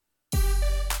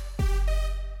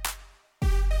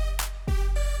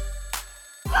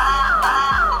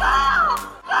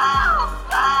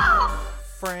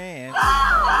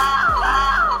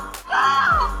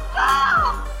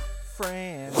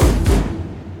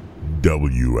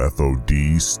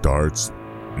WFOD starts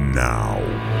now.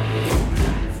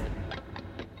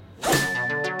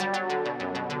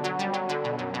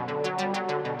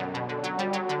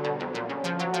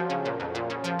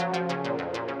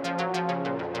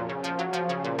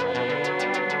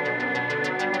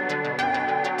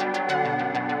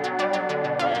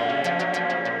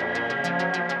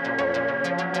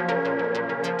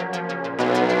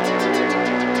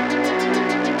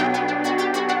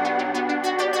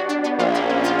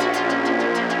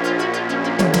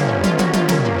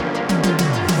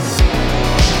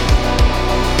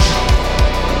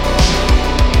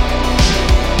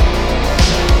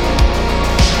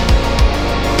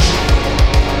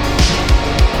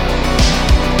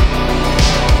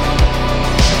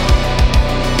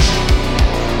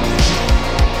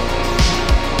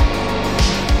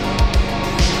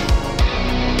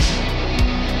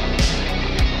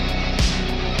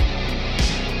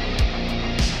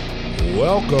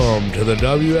 Welcome to the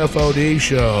WFOD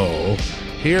show.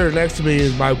 Here next to me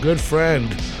is my good friend,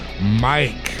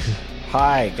 Mike.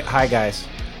 Hi guys.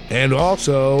 And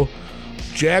also,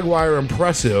 Jaguar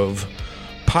Impressive,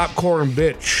 Popcorn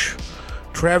Bitch,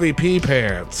 Travie P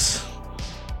Pants,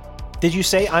 Did you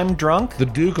say I'm drunk? the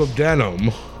Duke of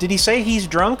Denim. Did he say he's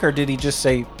drunk, or did he just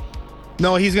say...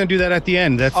 No, he's going to do that at the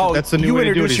end. That's the new way to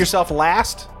do it. You introduced yourself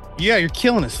last? Yeah, you're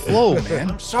killing his flow,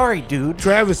 man. I'm sorry, dude.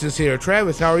 Travis is here.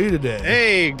 Travis, how are you today?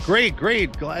 Hey, great.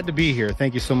 Glad to be here.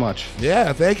 Thank you so much.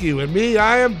 Yeah, thank you. And me,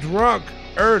 I am drunk.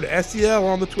 STL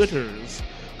on the Twitters.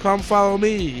 Come follow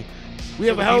me. We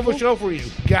have a hell of a show for you.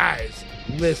 Guys,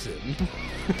 listen.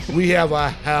 We have a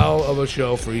hell of a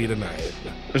show for you tonight.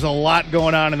 There's a lot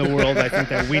going on in the world I think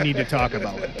that we need to talk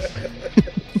about.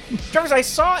 Travis, I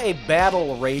saw a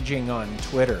battle raging on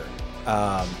Twitter,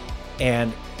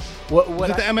 and what Was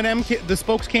it the M&M, the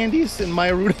spokes candies and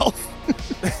Maya Rudolph?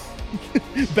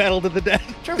 Battle to the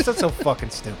death. Travis, that's so fucking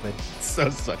stupid. So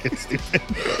fucking stupid.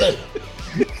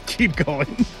 Keep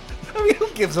going. I mean, who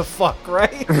gives a fuck,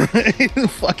 right?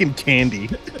 Fucking candy.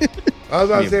 I was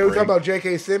about to say, Give me a we're talking break. about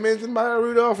J.K. Simmons and Maya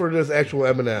Rudolph, or just actual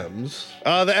M&Ms?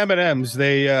 The M&Ms.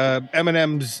 They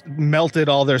M&Ms melted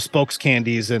all their spokes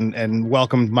candies and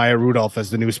welcomed Maya Rudolph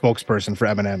as the new spokesperson for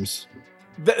M&Ms.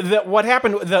 What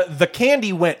happened? The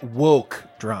candy went woke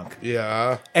drunk,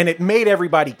 Yeah. and it made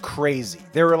everybody crazy.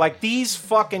 They were like, "These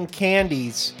fucking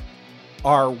candies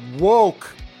are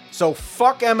woke, so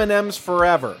fuck M&Ms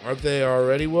forever." Aren't they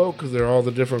already woke because they're all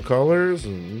the different colors?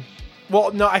 And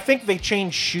Well, no, I think they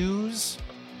changed shoes.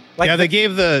 Like Yeah, they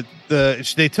gave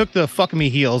they took the fuck me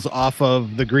heels off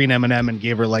of the green M&M and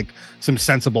gave her like some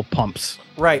sensible pumps.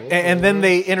 right, and then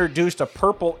they introduced a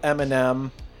purple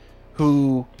M&M,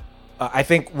 who I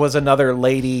think was another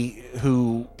lady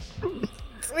who.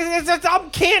 It's a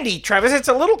dumb candy, Travis. It's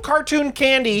a little cartoon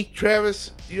candy. Travis,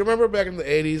 you remember back in the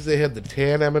 80s they had the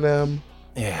tan M&M?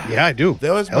 Yeah. Yeah, I do.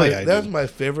 That was Hell my yeah, I that do. was my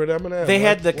favorite M&M. They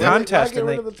had the Why contest get and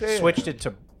rid they of the tan? switched it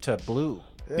to blue.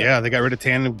 Yeah, they got rid of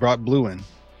tan and brought blue in.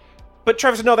 But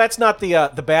Travis, no, that's not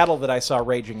the battle that I saw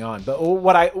raging on. But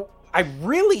what I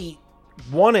really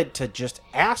wanted to just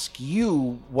ask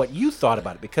you what you thought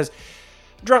about it, because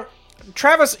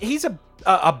Travis, he's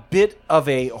a bit of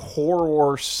a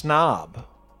horror snob.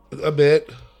 A bit.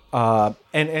 And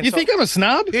You so- think I'm a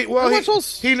snob?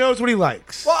 He knows what he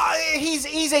likes. Well,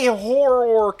 he's a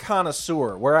horror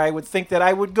connoisseur, where I would think that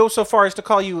I would go so far as to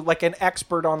call you like an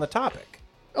expert on the topic.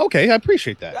 Okay, I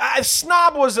appreciate that.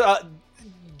 Snob was a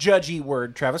judgy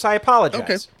word, Travis. I apologize.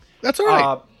 Okay, that's all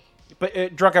right.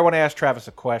 But Drunk, I want to ask Travis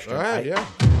a question. All right, yeah.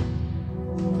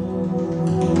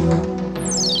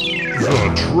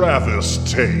 The Travis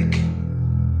Take.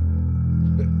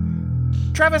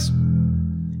 Travis,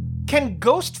 can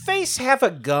Ghostface have a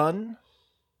gun?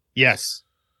 Yes.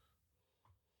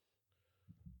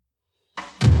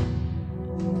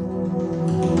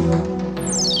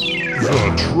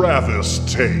 The Travis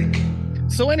Take.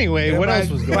 So anyway, what else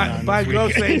was going on? By this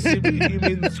week? Ghostface, you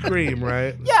mean the Scream,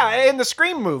 right? Yeah, in the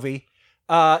Scream movie,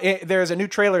 there's a new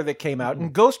trailer that came out,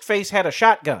 and Ghostface had a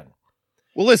shotgun.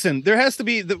 Well, listen, there has to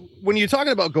be when you're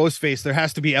talking about Ghostface, there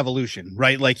has to be evolution,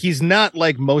 right? Like he's not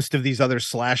like most of these other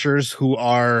slashers who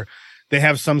they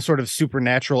have some sort of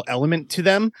supernatural element to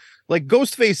them. Like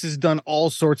Ghostface has done all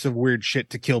sorts of weird shit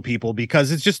to kill people because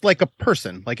it's just like a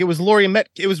person. Like it was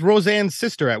it was Roseanne's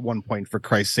sister at one point, for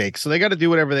Christ's sake. So they got to do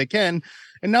whatever they can.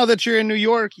 And now that you're in New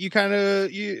York, you're kind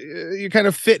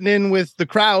of fitting in with the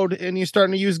crowd, and you're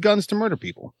starting to use guns to murder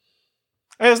people.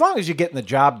 As long as you're getting the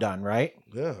job done, right?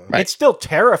 Yeah. Right. It's still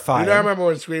terrifying. You know, I remember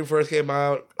when Scream first came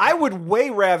out. I would way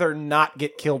rather not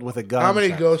get killed with a gun. How many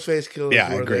Travis. Ghostface kills Yeah,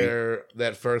 I were agree. there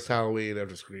that first Halloween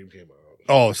after Scream came out?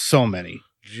 Oh, so many.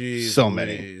 Jeez, So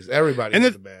many. Louise. Everybody And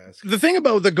has a mask. The thing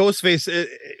about the Ghostface,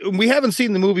 we haven't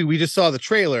seen the movie. We just saw the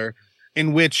trailer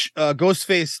in which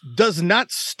Ghostface does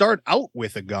not start out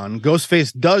with a gun.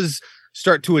 Ghostface does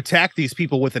start to attack these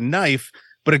people with a knife,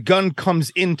 but a gun comes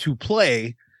into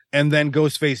play, and then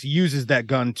Ghostface uses that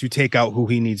gun to take out who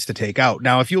he needs to take out.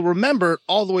 Now, if you'll remember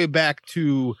all the way back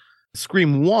to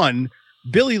Scream 1,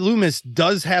 Billy Loomis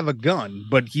does have a gun,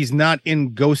 but he's not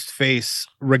in Ghostface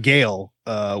regale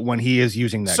when he is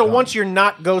using that So gun. once you're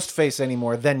not Ghostface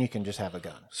anymore, then you can just have a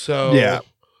gun. So Yeah.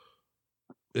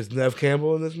 is Nev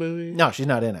Campbell in this movie? No, she's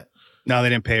not in it. No, they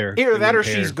didn't pay her. Either They that or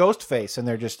didn't pay she's her. Ghostface, and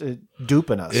they're just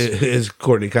duping us. Is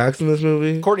Courtney Cox in this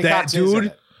movie? Courtney that Cox is in dude-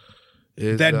 it.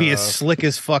 Is, That'd be a slick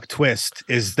as fuck twist,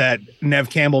 is that Nev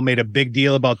Campbell made a big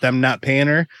deal about them not paying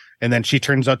her, and then she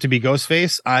turns out to be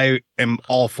Ghostface. I am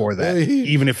all for that,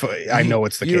 even if I know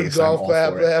it's the you case. I'm golf all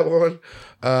clap for it. that one.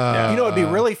 You know, it'd be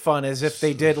really fun is if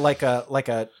they did like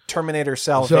a Terminator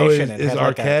So Salvation. is and had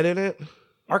like Arquette in it?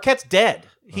 Arquette's dead.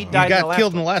 He He died. in the got last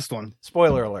killed in one. the last one.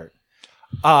 Spoiler alert.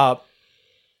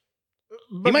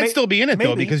 He might still be in it though,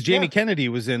 maybe, because Jamie yeah. Kennedy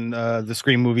was in the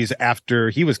Scream movies after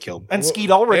he was killed. And Skeet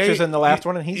Ulrich Hey, is in the last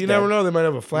one, and he's You dead. never know. They might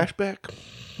have a flashback.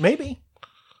 Maybe.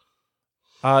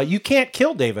 You can't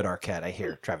kill David Arquette. I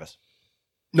hear, Travis.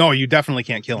 No, you definitely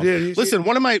can't kill him. Dude, you Listen,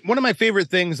 one of my favorite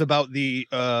things about the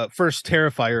first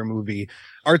Terrifier movie,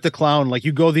 Art the Clown, like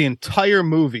you go the entire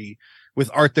movie with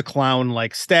Art the Clown,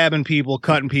 like stabbing people,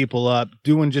 cutting people up,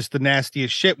 doing just the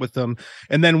nastiest shit with them.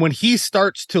 And then when he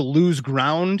starts to lose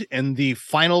ground and the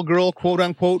final girl, quote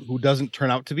unquote, who doesn't turn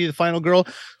out to be the final girl,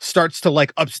 starts to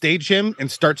like upstage him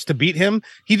and starts to beat him,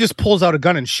 he just pulls out a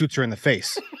gun and shoots her in the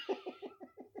face.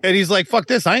 And he's like, fuck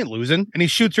this, I ain't losing. And he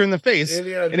shoots her in the face.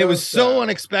 Indiana And it was Jones so style.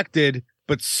 unexpected,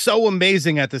 but so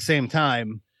amazing at the same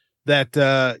time that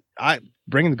I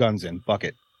bring the guns in. Fuck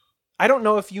it. I don't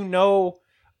know if you know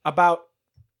about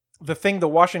the thing the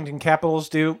Washington Capitals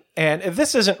do, and if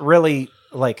this isn't really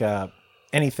like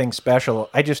anything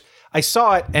special, I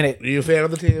saw it and it Are you a fan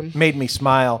of the team? made me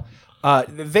smile.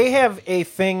 They have a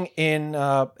thing in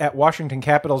at Washington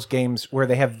Capitals games where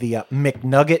they have the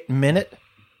McNugget Minute,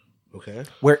 Okay.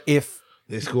 where if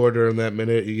They score during that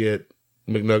minute, you get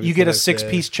McNuggets. you get the a next day.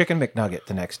 6-piece chicken McNugget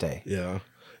the next day. Yeah.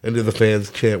 And do the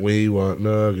fans chant, "We want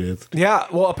nuggets"? Yeah,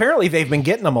 well, apparently they've been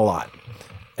getting them a lot.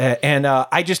 And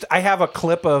I have a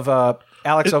clip of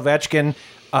Alex Ovechkin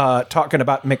talking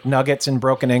about McNuggets in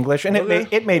broken English, and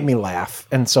it made me laugh.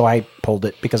 And so I pulled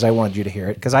it because I wanted you to hear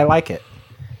it because I like it.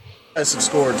 You guys have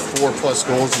scored 4+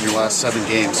 goals in your last 7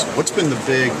 games. What's been the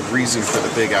big reason for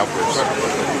the big outburst?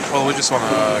 Well, we just want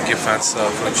to give fans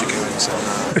fried chicken wings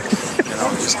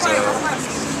and, just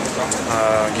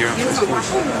give them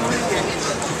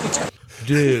food.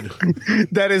 Dude.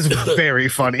 That is very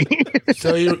funny.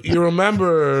 So you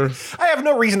remember? I have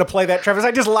no reason to play that, Travis.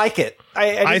 I just like it.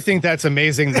 I think that's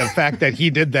amazing. The fact that he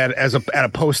did that at a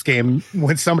post game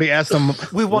when somebody asked him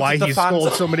We wanted why the he fans-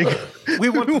 stole so many. we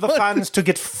want the fans to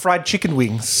get fried chicken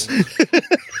wings.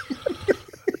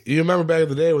 You remember back in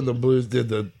the day when the Blues did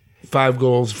the 5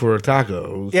 goals for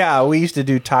tacos? Yeah, we used to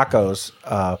do tacos.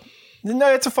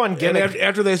 No, it's a fun And gimmick.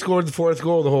 after they scored the 4th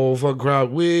goal, the whole fucking crowd,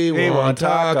 we want want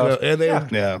tacos.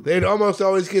 tacos. And they'd almost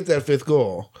always get that 5th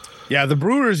goal. Yeah, the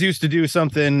Brewers used to do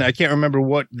something. I can't remember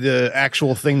what the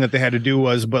actual thing that they had to do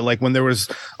was, but like when there was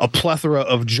a plethora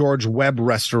of George Webb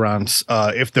restaurants,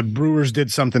 if the Brewers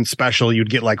did something special,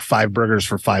 you'd get like 5 burgers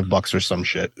for $5 or some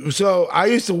shit. So I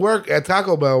used to work at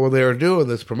Taco Bell when they were doing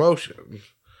this promotion.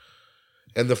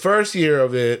 And the first year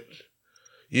of it,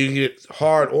 you can get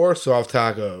hard or soft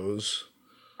tacos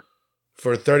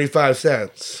for 35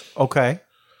 cents. Okay.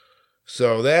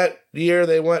 So that year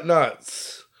they went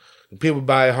nuts. People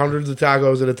buy hundreds of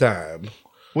tacos at a time.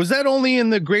 Was that only in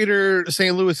the greater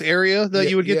St. Louis area that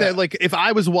you would get Yeah. that? Like, if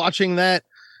I was watching that,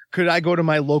 could I go to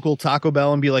my local Taco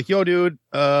Bell and be like, "Yo, dude,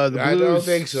 the I don't Blues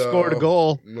think so. scored a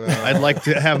goal. No. I'd like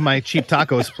to have my cheap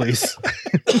tacos, please."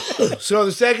 So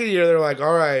the second year they're like,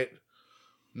 all right,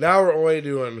 now we're only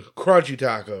doing crunchy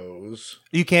tacos.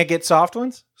 You can't get soft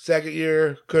ones? Second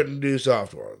year, couldn't do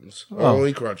soft ones. Oh.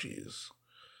 Only crunchies.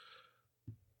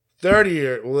 Third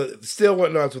year, well, it still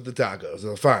went nuts with the tacos.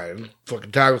 So fine.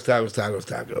 Fucking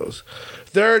tacos.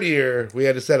 Third year, we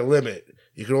had to set a limit.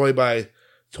 You can only buy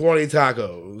 20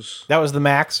 tacos That was the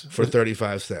max? for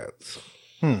 35 cents.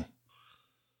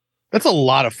 That's a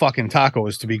lot of fucking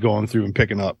tacos to be going through and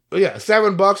picking up. But yeah,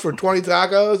 $7 for 20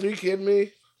 tacos? Are you kidding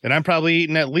me? And I'm probably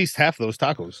eating at least half those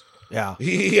tacos. Yeah.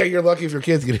 Yeah, you're lucky if your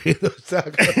kids can eat those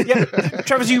tacos. Yeah,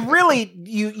 Travis, you really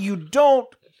you don't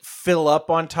fill up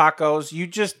on tacos. You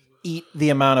just eat the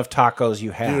amount of tacos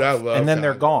you have, Dude, I love and then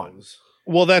they're tacos. gone.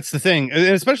 Well, that's the thing,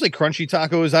 and especially crunchy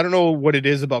tacos. I don't know what it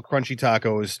is about crunchy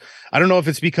tacos. I don't know if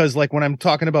it's because like when I'm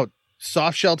talking about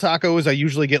soft shell tacos, I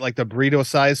usually get like the burrito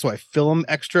size, so I fill them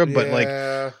extra. But like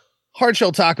hard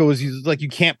shell tacos, you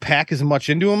can't pack as much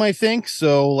into them, I think.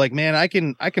 So like, man, I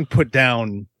can put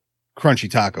down crunchy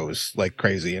tacos like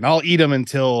crazy, and I'll eat them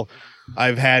until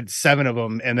I've had 7 of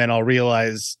them, and then I'll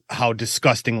realize how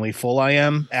disgustingly full I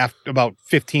am after about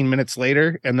 15 minutes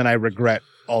later, and then I regret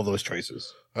all those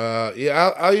choices.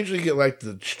 I'll usually get like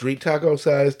the street taco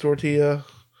size tortilla.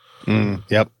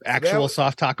 Yep, actual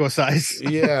soft taco size.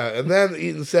 Yeah, and then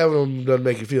eating 7 of them doesn't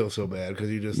make you feel so bad because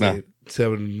you just ate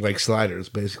 7 like sliders,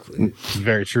 basically.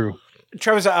 Very true.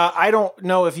 Travis, I don't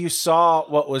know if you saw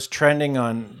what was trending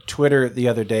on Twitter the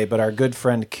other day, but our good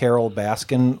friend Carol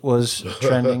Baskin was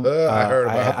trending. I heard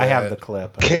about that. I have the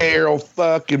clip. Carol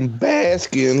fucking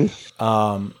Baskin.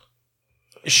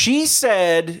 She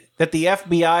said that the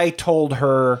FBI told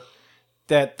her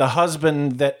that the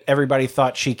husband that everybody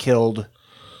thought she killed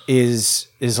is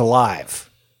alive.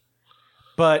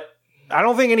 But I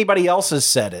don't think anybody else has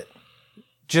said it.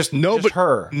 Just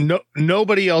her.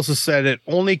 Nobody else has said it.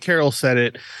 Only Carol said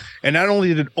it. And not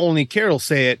only did only Carol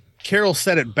say it, Carol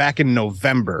said it back in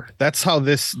November. That's how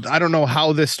I don't know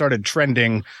how this started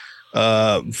trending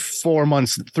 3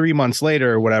 months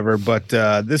later or whatever, but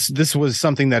this was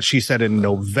something that she said in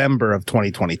November of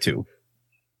 2022.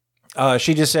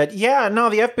 She just said, yeah, no,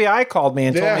 the FBI called me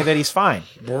and told me that he's fine.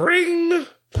 Bring.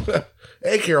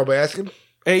 Hey, Carol Baskin.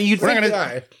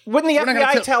 Wouldn't the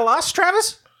FBI tell us,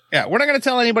 Travis? Yeah, we're not going to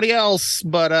tell anybody else,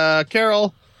 but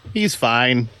Carol, he's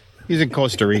fine. He's in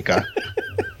Costa Rica.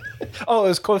 Oh, it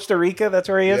was Costa Rica? That's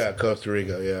where he is? Yeah, Costa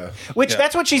Rica, yeah.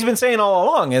 That's what she's been saying all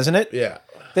along, isn't it? Yeah.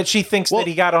 That she thinks that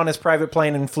he got on his private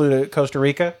plane and flew to Costa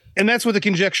Rica? And that's what the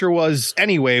conjecture was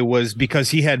anyway, was because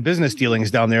he had business dealings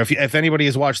down there. If anybody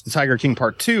has watched the Tiger King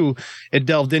Part 2, it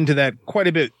delved into that quite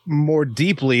a bit more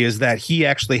deeply, is that he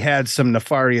actually had some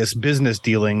nefarious business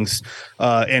dealings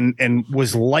and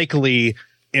was likely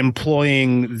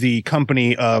employing the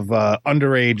company of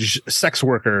underage sex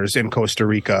workers in Costa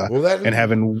Rica and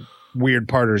having weird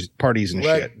parties and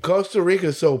shit. Costa Rica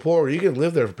is so poor, you can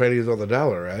live there for pennies on the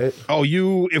dollar, right? Oh,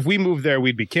 if we moved there,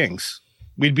 we'd be kings.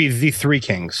 We'd be the 3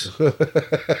 kings.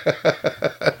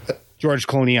 George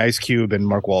Clooney, Ice Cube, and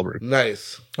Mark Wahlberg.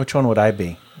 Nice. Which one would I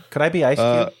be? Could I be Ice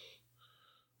Cube?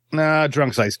 Nah,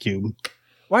 Drunk's Ice Cube.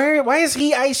 Why is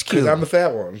he Ice Cube? Because I'm the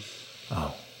fat one.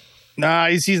 Oh. Nah,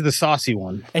 he's the saucy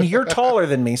one. And you're taller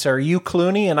than me, so are you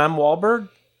Clooney and I'm Wahlberg?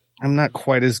 I'm not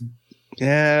quite as...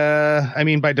 Yeah, I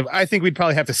mean, I think we'd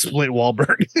probably have to split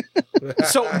Wahlberg.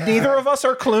 So neither of us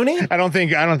are Clooney? I don't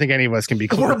think any of us can be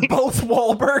Clooney. We're both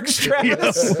Wahlbergs,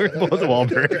 Travis. Yeah, we're both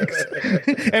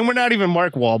Wahlbergs. And we're not even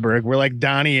Mark Wahlberg. We're like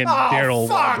Donnie and Daryl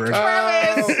Wahlberg.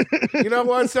 Travis! You know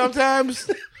what?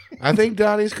 Sometimes I think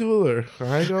Donnie's cooler.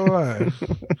 I ain't gonna lie.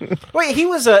 Wait, he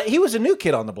was a new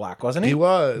kid on the block, wasn't he? He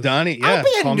was. Donnie, yeah. I'll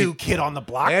be a new kid on the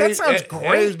block. That sounds great.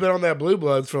 And he's been on that Blue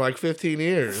Bloods for like 15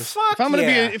 years. Fuck if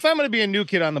I'm gonna be a new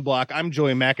kid on the block, I'm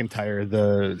Joey McIntyre,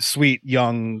 the sweet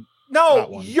young.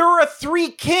 No, you're a 3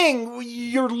 king.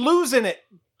 You're losing it,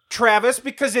 Travis,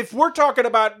 because if we're talking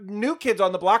about new kids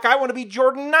on the block, I want to be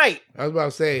Jordan Knight. I was about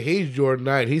to say, he's Jordan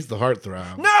Knight. He's the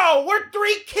heartthrob. No, we're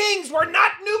 3 kings. We're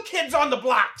not new kids on the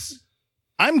blocks.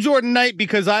 I'm Jordan Knight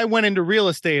because I went into real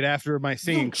estate after my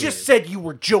singing You just said you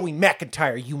were Joey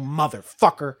McIntyre, you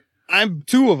motherfucker. I'm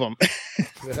 2 of them.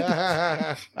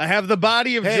 I have the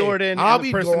body of Jordan and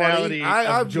the personality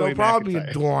of Joey no problem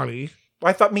McIntyre. being Dwani.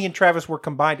 I thought me and Travis were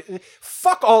combined.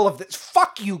 Fuck all of this.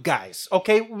 Fuck you guys,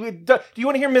 okay? Do you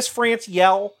want to hear Miss France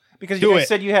yell? Because you guys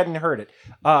said you hadn't heard it.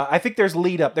 I think there's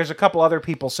lead up. There's a couple other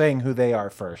people saying who they are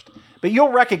first. But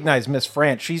you'll recognize Miss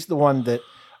France. She's the one that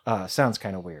sounds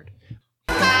kind of weird.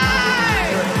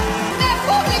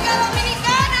 República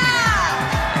Dominicana,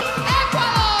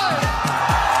 Ecuador,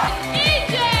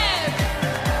 Egypt,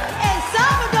 El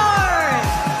Salvador,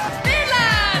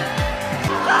 Finland.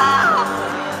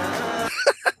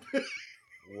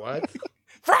 What?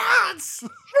 France!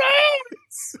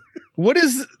 What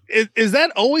is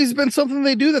that always been something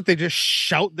they do, that they just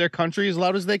shout their country as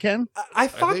loud as they can? I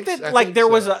thought there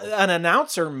was an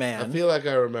announcer man. I feel like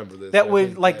I remember this. That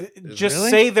would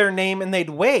say their name and they'd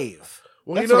wave.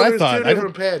 Well, That's what I there's thought. 2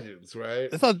 different pageants, right?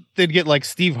 I thought they'd get like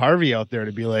Steve Harvey out there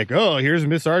to be like, oh, here's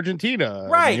Miss Argentina.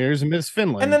 Right. And here's Miss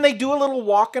Finland. And then they do a little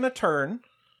walk and a turn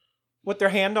with their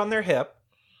hand on their hip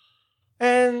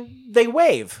and they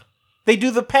wave. They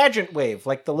do the pageant wave,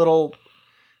 like the little...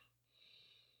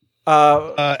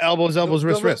 elbows,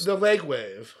 wrist. The leg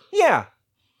wave. Yeah.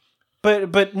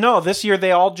 But no, this year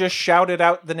they all just shouted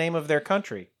out the name of their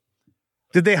country.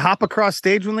 Did they hop across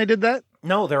stage when they did that?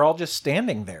 No, they're all just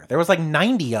standing there. There was like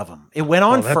 90 of them. It went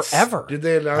on that's- forever. Did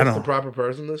they announce the proper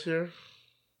person this year?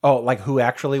 Oh, like who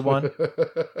actually won?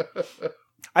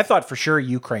 I thought for sure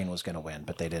Ukraine was going to win,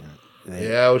 but they didn't.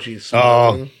 Yeah, well, she's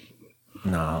smiling.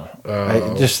 No.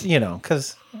 I just,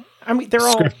 because, I mean, they're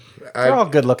all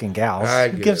good-looking gals. I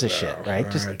Who get gives a it, shit, though. right?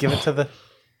 Just give it to the...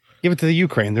 Give it to the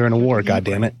Ukraine. They're in a war,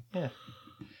 goddammit. Yeah.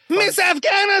 Miss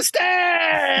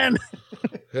Afghanistan!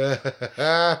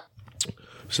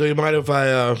 So you mind if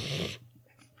I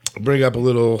bring up a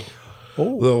little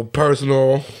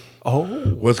personal? Oh,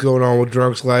 What's going on with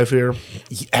Drunk's life here?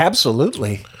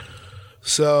 absolutely.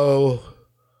 So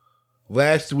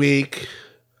last week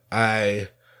I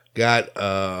got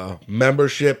a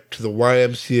membership to the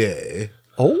YMCA.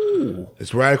 Oh,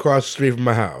 It's right across the street from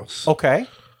my house. okay.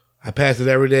 I pass it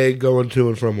every day going to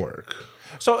and from work.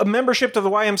 So a membership to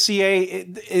the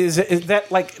YMCA, is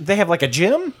that like, they have like a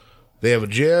gym? They have a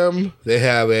gym. They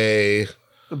have a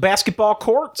Basketball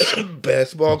courts?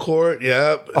 basketball court.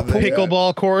 Yep.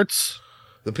 Pickleball courts.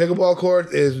 The pickleball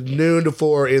court is noon to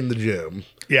 4 in the gym.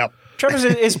 Yep. Travis,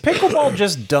 is pickleball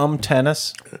just dumb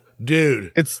tennis?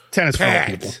 Dude, It's tennis for all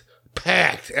people.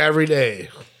 packed every day.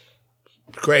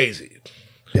 Crazy.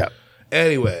 Yep.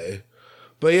 Anyway,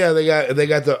 but yeah, they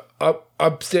got the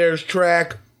upstairs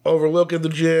track overlooking the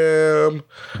gym.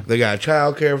 They got a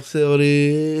child care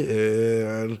facility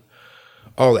and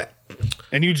all that.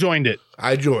 And you joined it.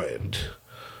 I joined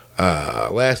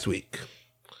last week.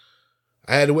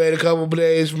 I had to wait a couple of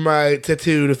days for my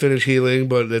tattoo to finish healing,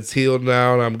 but it's healed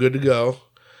now and I'm good to go.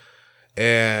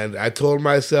 And I told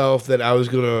myself that I was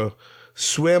going to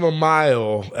swim a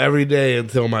mile every day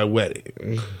until my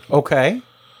wedding. Okay.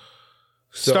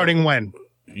 So, Starting when?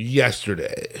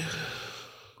 yesterday.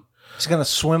 He's going to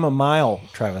swim a mile,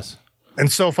 Travis.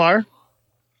 And so far?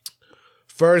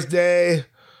 First day,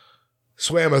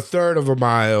 swam a third of a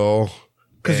mile.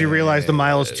 Because you realized the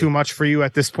mile is too much for you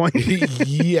at this point?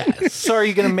 Yes. So are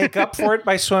you going to make up for it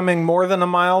by swimming more than a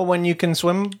mile when you can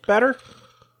swim better?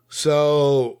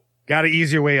 So Got to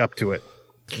ease your way up to it.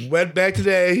 went back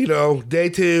today, day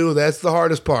 2. That's the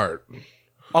hardest part.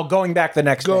 Oh, going back the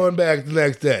next day. Going back the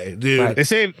next day, dude. Right. They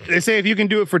say if you can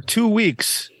do it for 2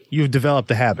 weeks, you've developed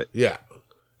a habit. Yeah.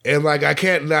 And I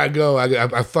can't not go.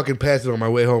 I fucking passed it on my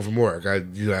way home from work. I'll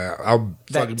That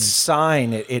fucking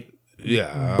sign, it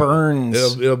yeah. burns.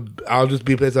 I'll just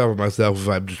be pissed off at myself if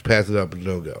I just pass it up and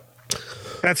don't go.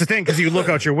 That's the thing, because you look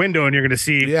out your window and you're going to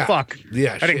see, Yeah. fuck,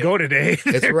 Yeah, I didn't shit. go today.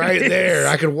 It's right there.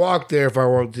 I can walk there if I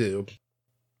want to.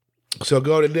 So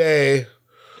go today.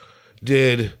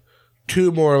 Did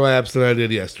 2 more laps than I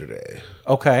did yesterday.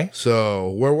 Okay.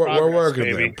 So we're Progress, working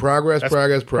baby. there.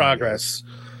 Progress.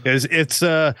 It's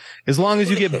as long as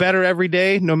you get better every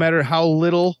day, no matter how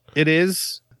little it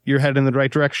is, you're heading in the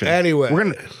right direction. Anyway, we're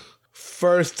gonna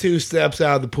first 2 steps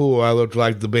out of the pool, I looked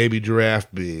like the baby giraffe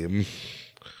beam.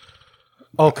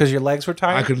 Oh, because your legs were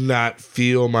tired? I could not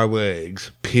feel my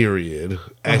legs. Period.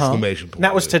 Exclamation point. And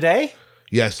that was today?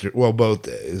 Yesterday. Well, both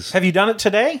days. Have you done it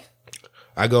today?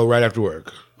 I go right after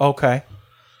work. Okay.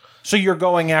 So you're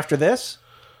going after this?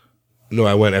 No,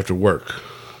 I went after work.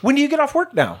 When do you get off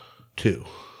work now? 2.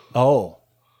 Oh.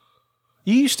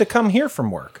 You used to come here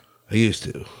from work. I used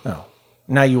to. Oh.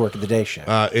 Now you work at the day shift.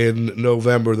 In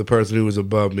November, the person who was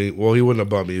above me, well, he wasn't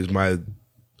above me. He was my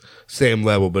same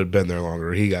level, but had been there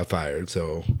longer. He got fired.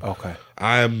 So Okay.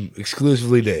 I'm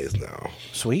exclusively days now.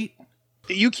 Sweet.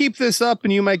 you keep this up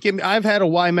and you might get me. I've had a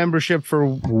Y membership for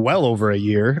well over a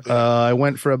year. I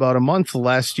went for about a month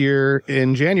last year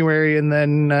in January, and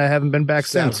then I haven't been back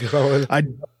since.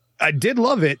 I did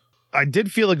love it. I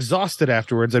did feel exhausted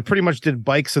afterwards. I pretty much did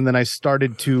bikes, and then I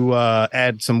started to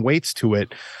add some weights to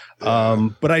it.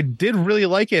 But I did really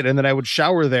like it, and then I would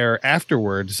shower there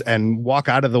afterwards and walk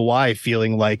out of the Y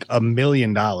feeling like $1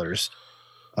 million.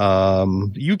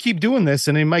 You keep doing this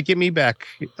and it might get me back.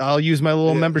 I'll use my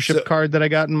little membership card that I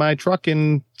got in my truck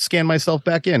and scan myself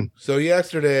back in. So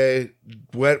yesterday,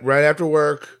 went right after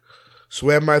work,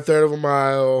 swam my third of a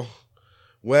mile,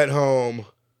 went home,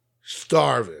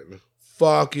 starving,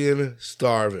 fucking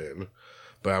starving.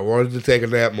 But I wanted to take a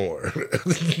nap more.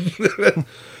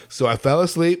 So I fell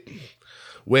asleep,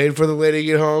 waited for the lady to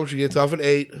get home. She gets off at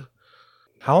 8.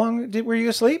 How long were you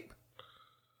asleep?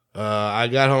 I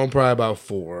got home probably about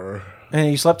 4. And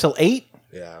you slept till 8?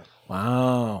 Yeah.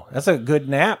 Wow. That's a good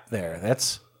nap there.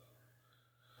 That's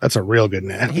a real good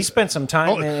nap. He spent some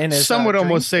time in his some would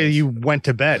almost say you went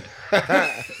to bed.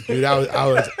 Dude, I was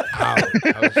out.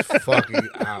 I was fucking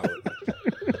out.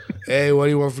 Hey, what do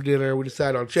you want for dinner? We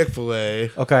decided on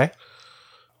Chick-fil-A. Okay.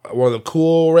 One of the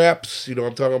cool wraps, you know what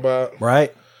I'm talking about?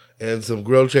 Right. And some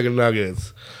grilled chicken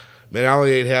nuggets. Man, I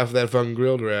only ate half of that fucking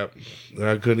grilled wrap.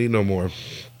 I couldn't eat no more.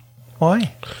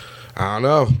 Why? I don't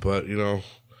know, but,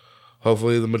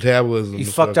 hopefully the metabolism... You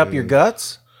fucked up your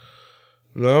guts?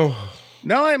 No.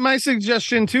 No, my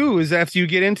suggestion, too, is after you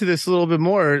get into this a little bit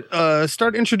more,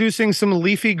 start introducing some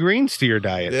leafy greens to your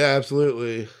diet. Yeah,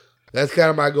 absolutely. That's kind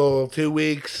of my goal. 2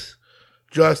 weeks,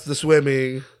 just the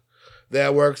swimming.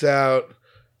 That works out.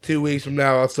 2 weeks from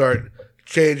now, I'll start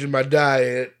changing my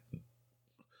diet.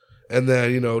 And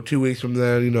then, 2 weeks from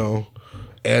then,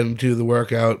 adding to the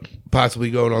workout,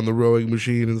 possibly going on the rowing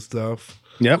machine and stuff.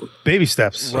 Yep. Baby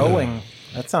steps. Rowing.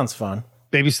 That sounds fun.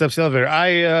 Baby steps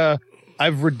elevator.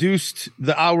 I've reduced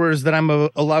the hours that I'm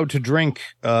allowed to drink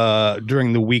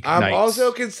during the week. I'm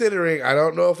also considering, I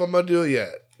don't know if I'm going to do it yet.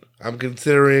 I'm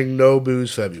considering no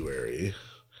booze February.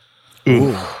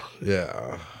 Ooh.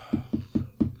 Yeah.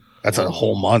 That's a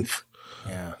whole month.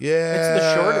 Yeah. Yeah. It's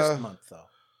the shortest month, though.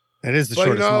 It is the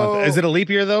shortest month. Is it a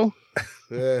leap year, though?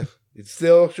 Yeah. It's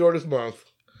still shortest month.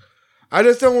 I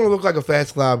just don't want to look like a fat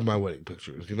slob in my wedding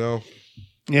pictures,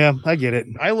 Yeah, I get it.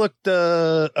 I looked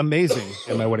amazing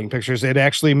in my wedding pictures. It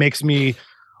actually makes me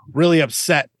really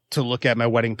upset to look at my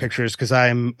wedding pictures because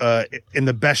I'm in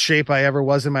the best shape I ever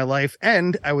was in my life,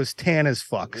 and I was tan as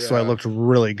fuck, so I looked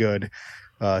really good.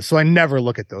 So I never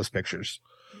look at those pictures.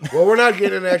 Well, we're not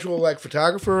getting an actual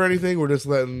photographer or anything. We're just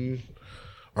letting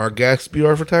our guests be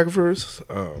our photographers.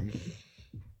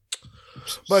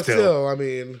 But still, I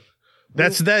mean,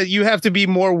 that's that. You have to be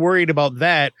more worried about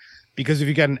that. Because if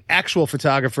you got an actual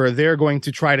photographer, they're going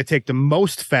to try to take the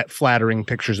most flattering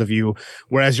pictures of you,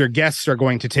 whereas your guests are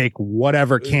going to take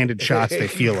whatever candid shots they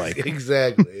feel like.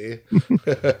 Exactly.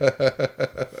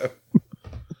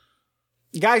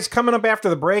 Guys, coming up after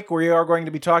the break, we are going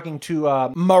to be talking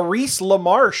to Maurice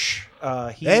LaMarche.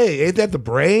 Hey, ain't that the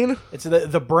Brain? It's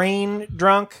the Brain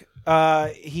drunk.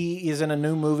 He is in a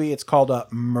new movie. It's called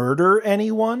Murder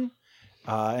Anyone.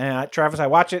 And Travis, I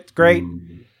watch it. It's great.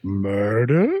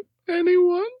 Murder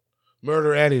anyone?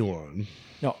 Murder anyone.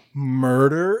 No,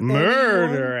 murder anyone.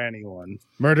 Murder anyone.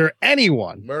 Murder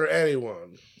anyone. Murder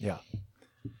anyone. Yeah.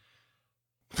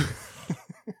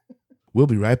 We'll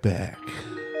be right back.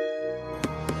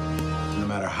 No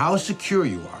matter how secure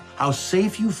you are, how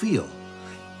safe you feel,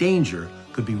 danger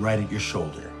could be right at your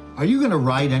shoulder. Are you going to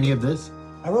write any of this?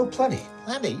 I wrote plenty.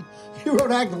 Plenty? You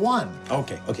wrote Act 1.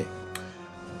 Okay.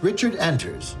 Richard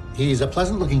enters. He's a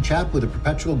pleasant-looking chap with a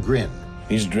perpetual grin.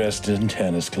 He's dressed in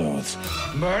tennis clothes.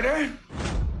 Murder?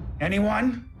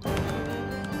 Anyone?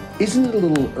 Isn't it a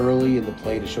little early in the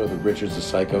play to show that Richard's a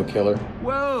psycho killer?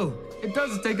 Whoa! It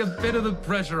does take a bit of the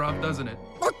pressure off, doesn't it?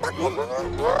 Wait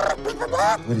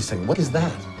a second, what is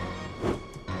that?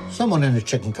 Someone in a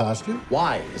chicken costume.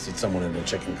 Why is it someone in a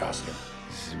chicken costume?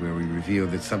 This is where we reveal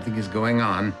that something is going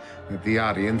on that the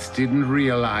audience didn't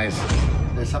realize.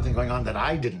 There's something going on that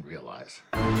I didn't realize.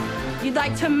 You'd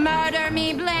like to murder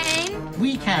me, Blaine?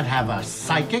 We can't have a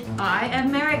psychic. I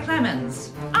am Mary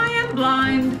Clemens. I am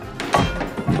blind.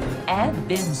 I've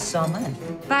been summoned.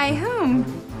 By whom?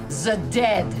 The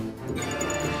dead.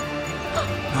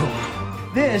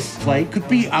 This play could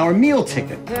be our meal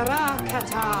ticket. Let's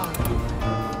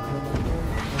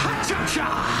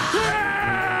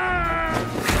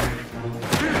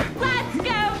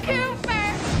go,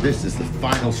 Cooper! This is the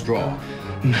final straw.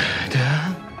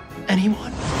 Murder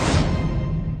anyone?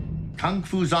 Kung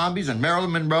Fu zombies and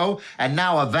Marilyn Monroe, and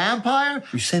now a vampire?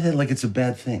 You say that like it's a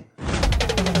bad thing.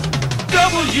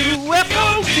 WFOD!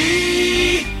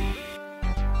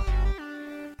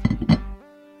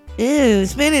 Ew,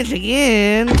 spinach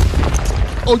again.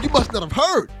 Oh, you must not have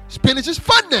heard. Spinach is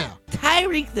fun now.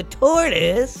 Tyreek the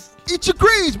tortoise. Eat your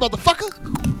greens, motherfucker.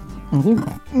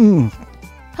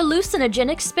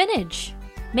 Hallucinogenic spinach.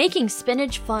 Making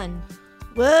spinach fun.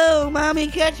 Whoa, mommy,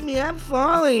 catch me. I'm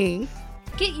falling.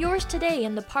 Get yours today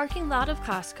in the parking lot of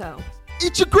Costco.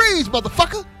 Eat your greens,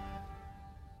 motherfucker.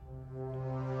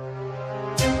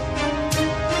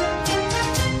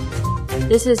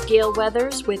 This is Gail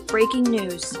Weathers with breaking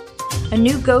news. A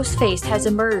new ghost face has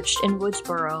emerged in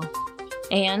Woodsboro.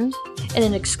 And, in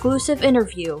an exclusive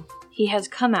interview, he has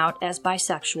come out as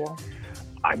bisexual.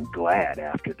 I'm glad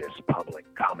after this public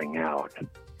coming out,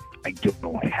 I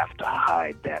don't have to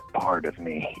hide that part of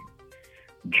me.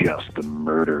 Just the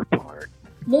murder part.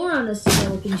 More on this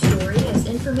developing story as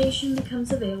information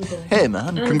becomes available. Hey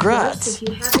man, and congrats! Of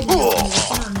course, if you have any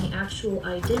information on the actual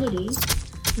identity,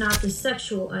 not the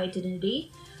sexual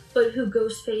identity, but who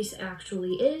Ghostface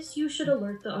actually is, you should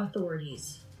alert the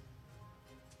authorities.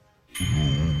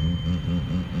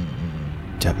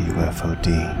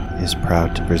 WFOD is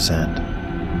proud to present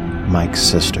Mike's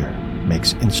sister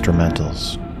makes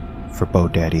instrumentals for Bo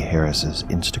Daddy Harris's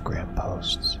Instagram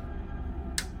posts.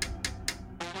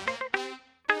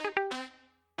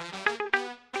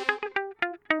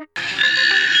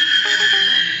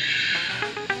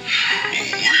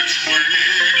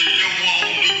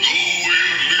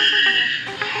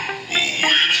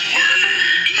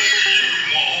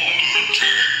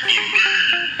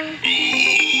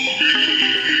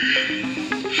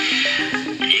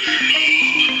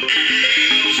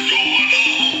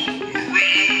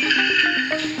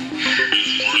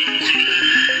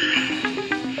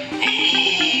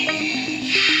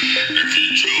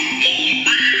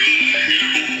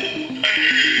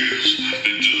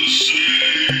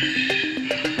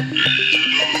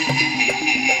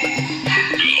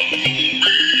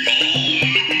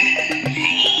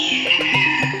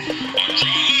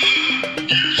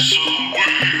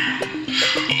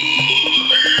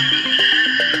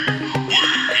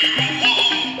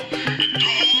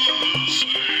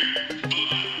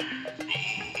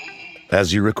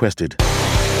 as you requested.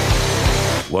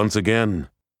 Once again,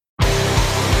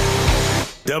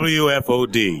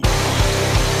 WFOD.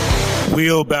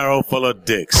 Wheelbarrow full of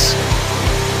dicks.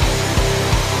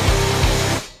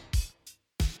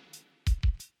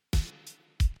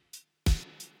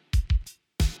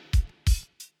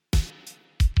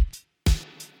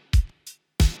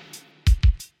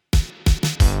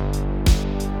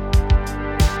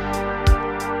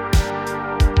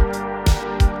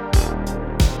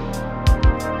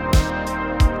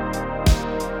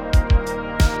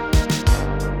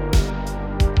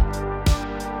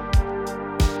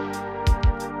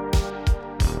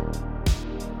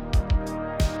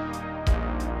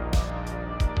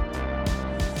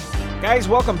 Guys,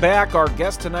 welcome back. Our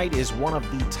guest tonight is one of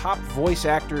the top voice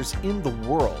actors in the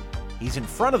world. He's in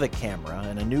front of the camera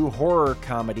in a new horror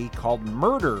comedy called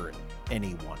Murder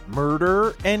Anyone.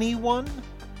 Murder Anyone?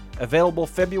 Available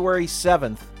February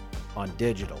 7th on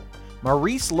digital.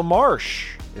 Maurice LaMarche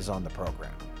is on the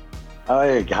program.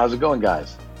 Hey, how's it going,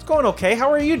 guys? It's going okay. How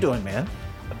are you doing, man?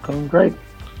 Going great.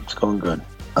 It's going good.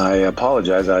 I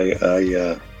apologize.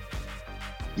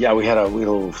 Yeah, we had a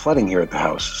little flooding here at the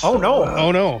house. Oh, no.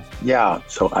 Oh, no. Yeah,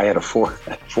 so I had a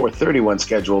 4:31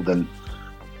 scheduled and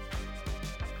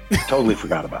totally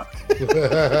forgot about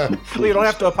it. Well, you don't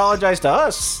have to apologize to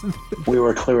us. We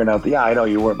were clearing out the... Yeah, I know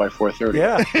you weren't by 4:30.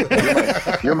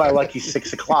 Yeah. You're my lucky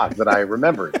 6 o'clock that I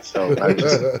remembered. So I was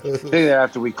just sitting there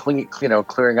after we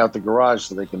clearing out the garage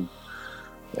so they can,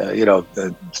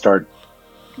 start,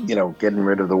 getting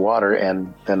rid of the water.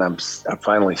 And then I'm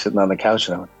finally sitting on the couch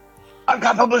and I'm like, I've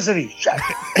got publicity.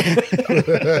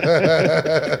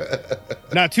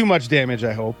 Not too much damage,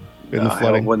 I hope, in the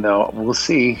flooding. We'll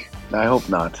see. I hope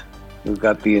not. We've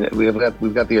got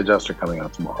the adjuster coming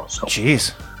out tomorrow. So,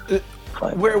 jeez,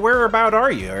 where about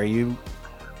are you? Are you?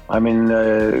 I'm in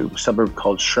a suburb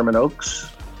called Sherman Oaks.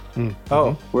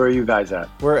 Oh, where are you guys at?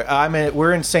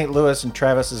 We're in St. Louis and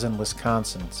Travis is in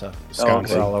Wisconsin. So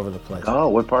we're all over the place. Oh,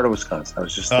 what part of Wisconsin? I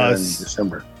was just there in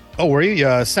December. Oh, were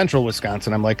you? Central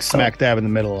Wisconsin. I'm like smack dab in the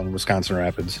middle in Wisconsin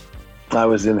Rapids. I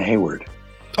was in Hayward.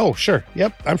 Oh, sure.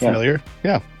 Yep. I'm familiar.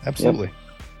 Yeah, absolutely. Yep.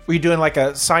 Were you doing like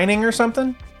a signing or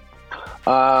something?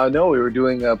 No, we were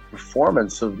doing a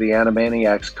performance of the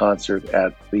Animaniacs concert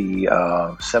at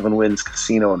the Seven Winds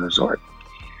Casino and Resort.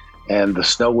 And the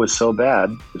snow was so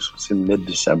bad, this was in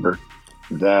mid-December,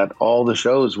 that all the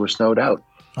shows were snowed out.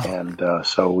 Oh. And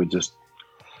so we just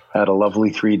had a lovely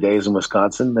 3 days in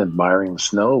Wisconsin, admiring the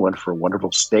snow. Went for a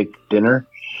wonderful steak dinner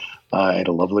at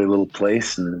a lovely little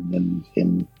place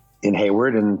in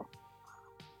Hayward,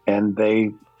 and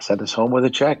they sent us home with a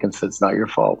check and said it's not your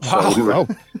fault. Wow. So we were,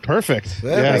 perfect.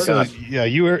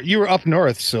 You were up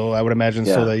north, so I would imagine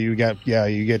so that you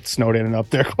get snowed in and up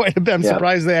there quite a bit. I'm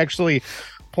surprised they actually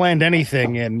planned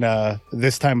anything in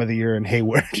this time of the year in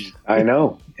Hayward. I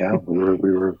know. Yeah,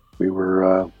 we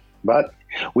were, but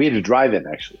we had to drive in.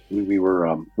 Actually, we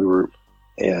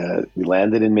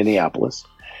landed in Minneapolis,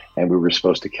 and we were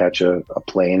supposed to catch a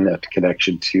plane at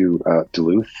connection to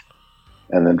Duluth,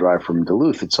 and then drive from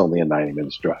Duluth. It's only a 90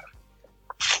 minutes drive.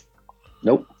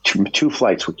 Nope, two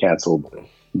flights were canceled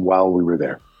while we were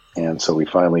there, and so we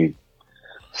finally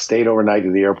stayed overnight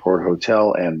at the airport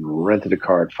hotel and rented a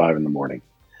car at 5 a.m.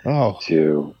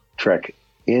 to trek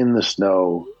in the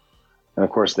snow, and of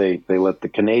course they let the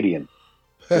Canadian.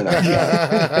 Of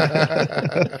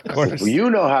course. Well, you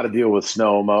know how to deal with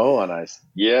snow, Mo. And I said,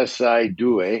 yes, I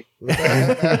do, eh?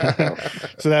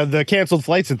 So that the canceled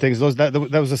flights and things, that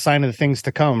was a sign of the things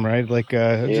to come, right? Like,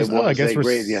 yes,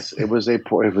 it was a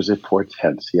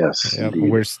portent. Yes,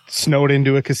 we're snowed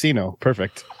into a casino.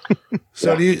 Perfect.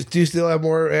 So do you still have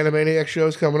more Animaniac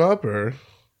shows coming up, or?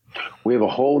 We have a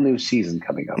whole new season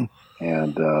coming up,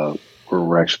 and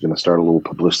we're actually going to start a little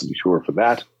publicity tour for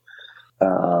that.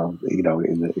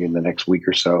 In the next week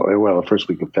or so, the first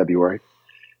week of February,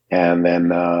 and then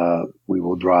Hulu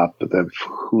will drop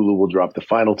the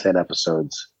final 10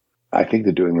 episodes. I think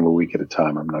they're doing them a week at a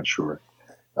time. I'm not sure.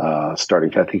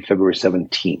 Starting, I think, February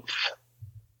 17th.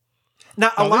 Now,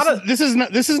 this is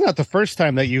not the first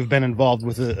time that you've been involved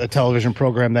with a television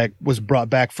program that was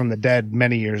brought back from the dead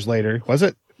many years later, was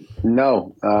it?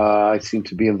 No, I seem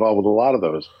to be involved with a lot of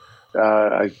those.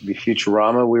 The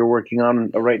Futurama we're working on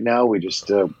right now. We just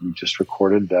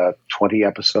recorded 20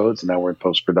 episodes, and now we're in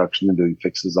post production and doing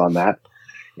fixes on that,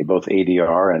 in both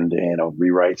ADR and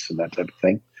rewrites and that type of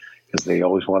thing, because they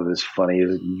always want it as funny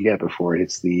as it can get before it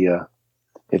hits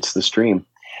the stream.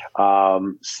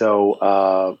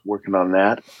 So working on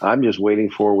that. I'm just waiting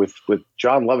for with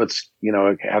John Lovitz,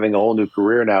 having a whole new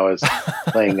career now as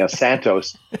playing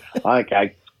Santos.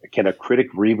 I Can a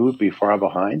critic reboot be far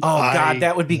behind? Oh God,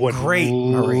 that would be great.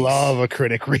 Maurice. Love a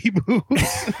critic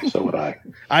reboot. So would I.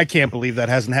 I can't believe that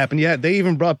hasn't happened yet. They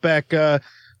even brought back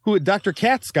Dr.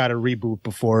 Katz got a reboot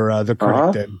before the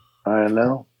critic did. I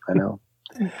know.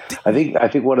 I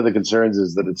think one of the concerns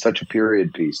is that it's such a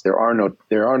period piece. There are no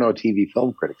TV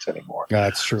film critics anymore.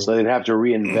 That's true. So they'd have to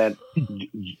reinvent.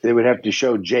 They would have to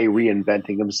show Jay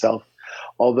reinventing himself.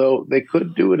 Although they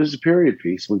could do it as a period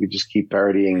piece, we could just keep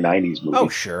parodying '90s movies. Oh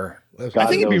sure, God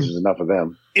knows there's enough of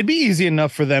them. It'd be easy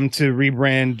enough for them to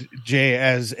rebrand Jay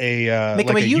as a make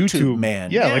him a YouTube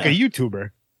man. Yeah, like a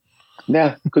YouTuber.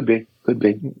 Yeah, could be.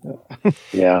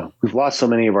 Yeah, we've lost so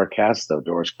many of our cast though.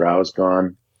 Doris Grau's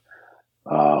gone.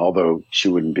 Although she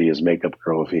wouldn't be his makeup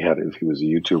girl if he was a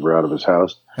YouTuber out of his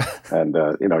house. And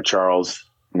Charles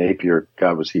Napier,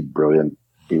 God, was he brilliant?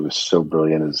 He was so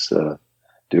brilliant as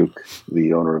Duke,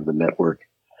 the owner of the network.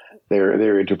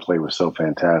 Their interplay was so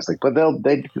fantastic. But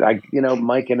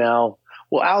Mike and Al.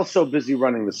 Well, Al's so busy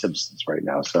running The Simpsons right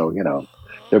now, so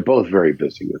they're both very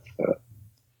busy with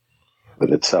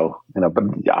it. So but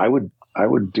I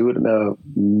would do it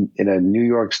in a New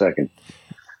York second.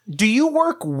 Do you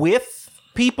work with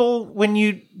people when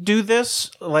you do this?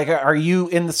 Like, are you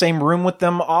in the same room with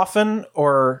them often,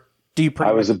 or do you?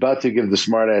 I was about to give the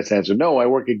smart-ass answer. No, I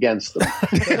work against them.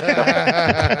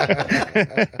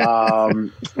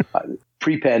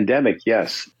 Pre-pandemic,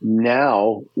 yes.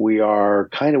 Now we are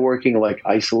kind of working like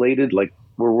isolated. Like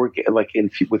we're working like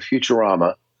with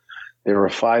Futurama. There are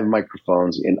 5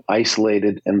 microphones in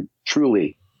isolated and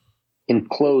truly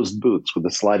enclosed booths with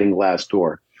a sliding glass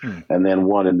door. And then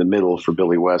one in the middle for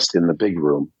Billy West in the big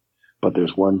room. But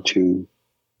there's 1, 2,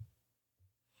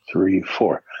 3,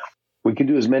 4. We can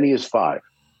do as many as 5.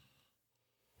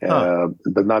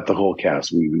 But not the whole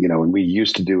cast. And we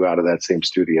used to do out of that same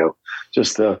studio,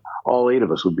 just all 8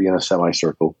 of us would be in a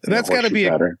semicircle. That's got to be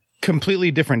a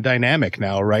completely different dynamic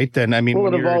now, right? Then it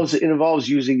involves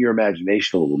using your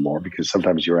imagination a little more, because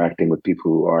sometimes you're acting with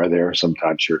people who are there.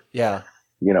 Sometimes you're, the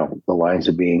lines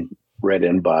are being read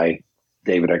in by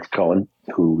David X. Cohen,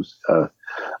 who's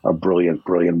a brilliant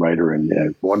writer and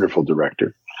a wonderful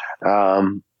director.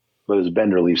 But his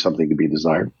Bender leaves something to be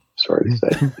desired. Sorry to say,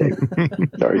 David.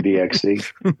 Sorry, DXC.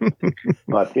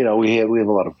 But we have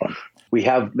a lot of fun. We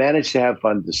have managed to have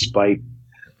fun despite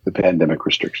the pandemic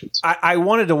restrictions. I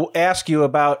wanted to ask you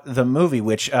about the movie,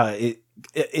 which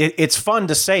it's fun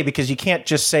to say because you can't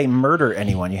just say murder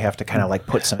anyone. You have to kind of like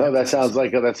put some. No, that sounds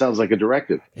like a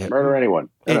directive. Yeah. Murder anyone.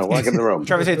 Walk in the room.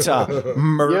 Travis, it's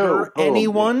murder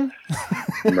anyone.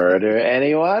 Murder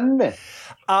anyone.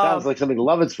 Sounds like something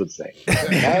Lovitz would say.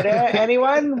 Murder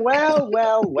anyone? Well.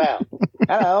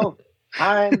 Hello,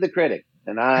 I'm the critic,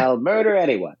 and I'll murder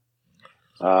anyone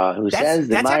who says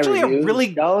that my actually reviews a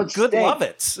really don't good stink.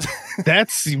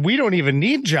 Lovitz. We don't even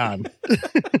need John.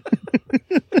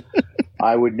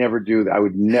 I would never do that. I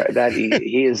would never. That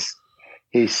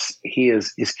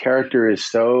his character is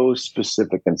so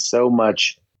specific and so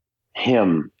much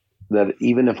him that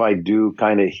even if I do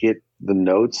kind of hit the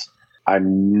notes,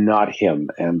 I'm not him,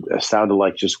 and a Sound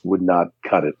Alike just would not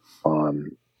cut it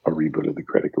on a reboot of The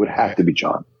Critic. It would have to be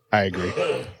John. I agree.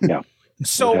 Yeah,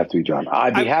 so it would have to be John.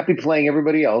 I'd be happy playing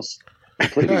everybody else,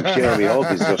 including Jeremy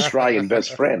Holt's Australian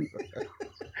best friend,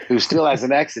 who still has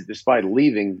an accent despite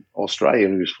leaving Australia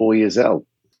when he was 4 years old.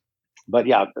 But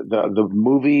yeah, the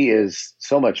movie is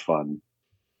so much fun.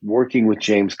 Working with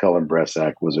James Cullen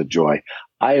Bressack was a joy.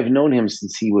 I have known him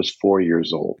since he was 4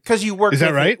 years old. Because you worked. Is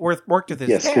that right? Worked with his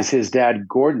yes, dad. because his dad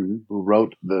Gordon, who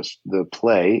wrote the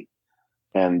play,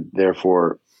 and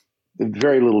therefore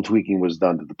very little tweaking was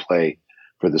done to the play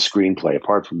for the screenplay,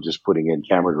 apart from just putting in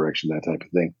camera direction, that type of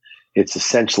thing. It's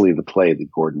essentially the play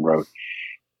that Gordon wrote.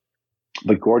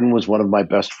 But Gordon was one of my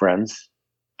best friends,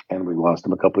 and we lost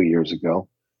him a couple of years ago.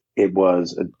 It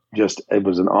was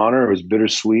an honor. It was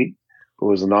bittersweet. It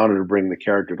was an honor to bring the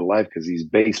character to life because he's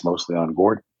based mostly on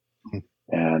Gordon.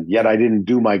 And yet I didn't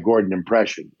do my Gordon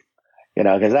impression,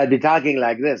 because I'd be talking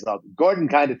like this. Gordon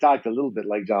kind of talked a little bit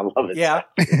like John Lovitz. Yeah.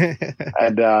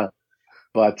 And,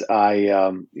 but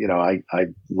I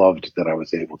loved that I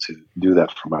was able to do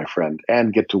that for my friend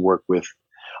and get to work with,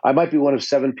 I might be one of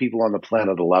 7 people on the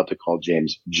planet allowed to call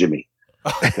James Jimmy.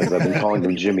 Because I've been calling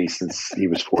him Jimmy since he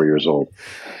was 4 years old.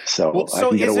 So I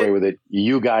can get away with it.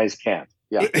 You guys can't.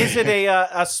 Yeah. Is it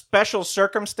a special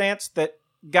circumstance that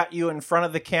got you in front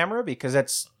of the camera? Because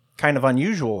that's kind of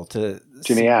unusual to.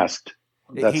 Jimmy asked.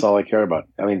 That's all I care about.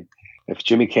 I mean, if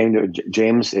James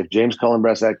Cullen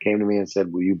Bressack came to me and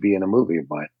said, "Will you be in a movie of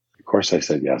mine?" Of course, I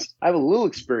said yes. I have a little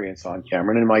experience on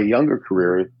camera, and in my younger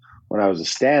career, when I was a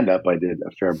stand-up, I did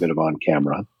a fair bit of on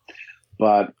camera,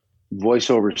 but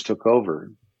voiceovers took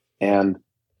over And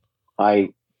I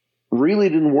really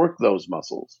didn't work those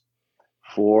muscles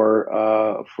for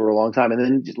a long time. And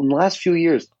then in the last few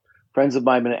years, friends of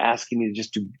mine have been asking me to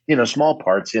just do, small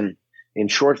parts in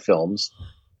short films.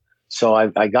 So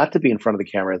I got to be in front of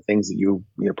the camera, things that you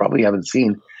probably haven't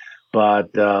seen, but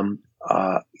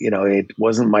it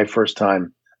wasn't my first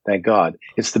time. Thank God.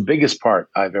 It's the biggest part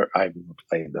I've ever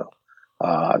played, though.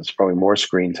 It's probably more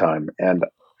screen time, and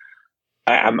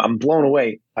I'm blown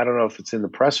away. I don't know if it's in the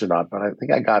press or not, but I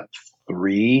think I got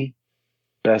 3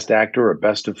 Best Actor or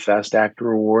Best of Fest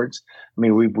Actor awards. I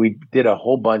mean, we did a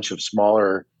whole bunch of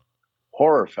smaller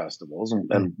horror festivals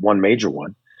and one major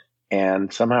one,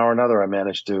 and somehow or another I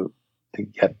managed to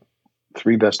get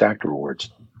 3 Best Actor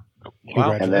awards.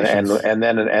 Wow. And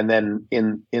then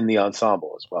in the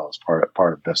ensemble as well as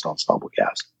part of Best Ensemble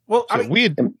Cast. Well, I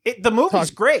mean, the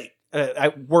movie's great.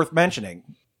 Worth mentioning.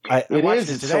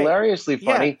 It's hilariously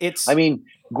funny. Yeah, I mean,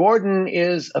 Gordon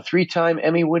is a 3-time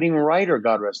Emmy-winning writer,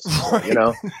 God rest his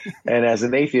soul, And as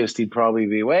an atheist, he'd probably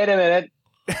be, wait a minute.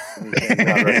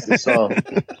 God rest his soul.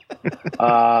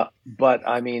 But,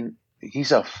 I mean,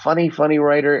 he's a funny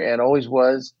writer and always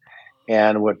was.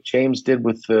 And what James did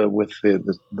with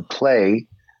the play,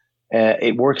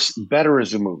 it works better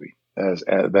as a movie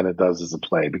than it does as a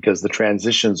play, because the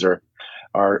transitions are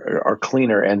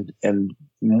cleaner and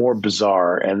more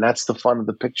bizarre, and that's the fun of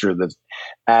the picture. That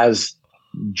as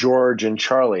George and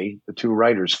Charlie, the 2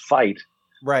 writers, fight,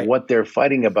 right, what they're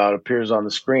fighting about appears on the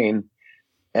screen,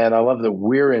 and I love that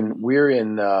we're in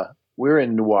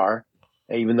noir,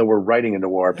 even though we're writing a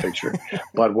noir picture,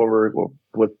 but what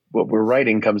we're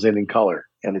writing comes in color,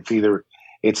 and it's either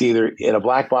in a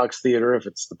black box theater if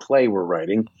it's the play we're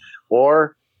writing,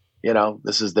 or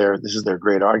this is their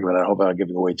great argument. I hope I'm not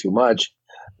giving away too much.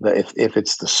 That if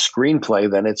it's the screenplay,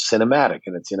 then it's cinematic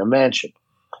and it's in a mansion.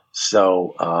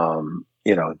 So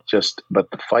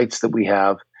but the fights that we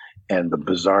have and the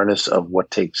bizarreness of what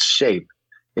takes shape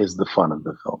is the fun of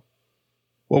the film.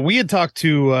 Well, we had talked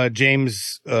to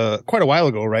James quite a while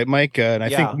ago, right, Mike? And I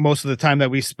think most of the time that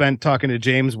we spent talking to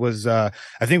James was, I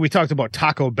think we talked about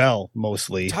Taco Bell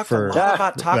mostly for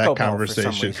about Taco that Bell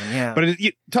conversation. For some reason, yeah. But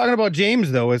talking about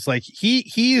James, though, it's like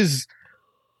he is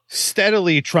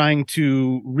steadily trying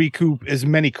to recoup as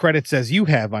many credits as you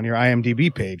have on your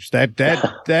IMDb page. That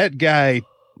guy,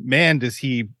 man, does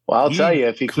he? Well, I'll tell you,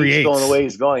 if he keeps going the way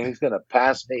he's going, he's going to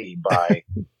pass me by.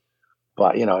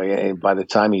 But by the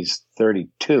time he's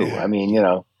 32, I mean,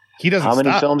 he doesn't. How many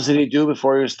stop. films did he do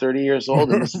before he was 30 years old?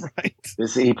 And Right.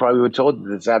 He probably would have told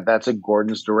you that's a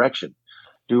Gordon's direction.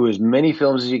 Do as many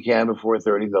films as you can before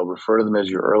 30. They'll refer to them as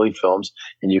your early films,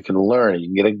 and you can learn.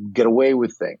 You can get away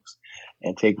with things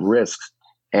and take risks.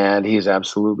 And he's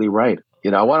absolutely right.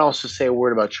 I want to also say a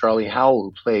word about Charlie Howell,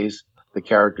 who plays the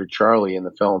character Charlie in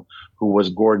the film, who was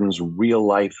Gordon's real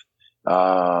life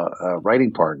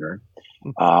writing partner.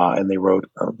 And they wrote,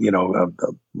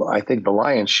 I think the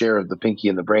lion's share of the Pinky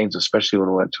and the Brains, especially when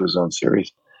it went to its own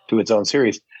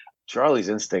series. Charlie's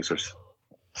instincts are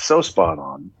so spot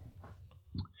on.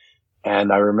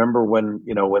 And I remember when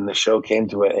the show came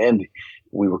to an end,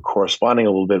 we were corresponding a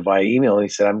little bit via email, and he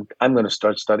said, I'm going to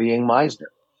start studying Meisner.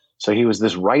 So he was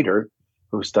this writer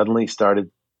who suddenly started,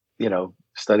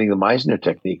 studying the Meisner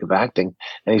technique of acting,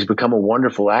 and he's become a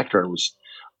wonderful actor.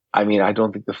 I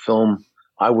don't think the film,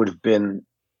 I would have been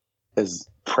as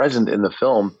present in the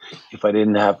film if I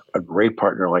didn't have a great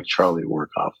partner like Charlie to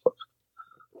work off of.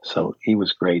 So he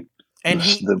was great. And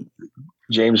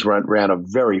James ran a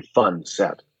very fun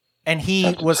set. And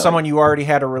he was someone you already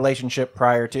had a relationship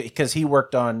prior to, because he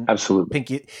worked on absolutely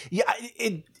Pinky. Yeah,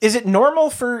 is it normal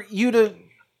for you to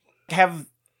have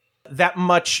that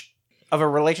much of a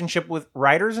relationship with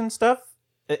writers and stuff?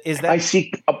 Is that I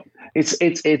seek?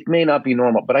 It may not be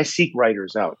normal, but I seek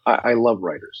writers out. I love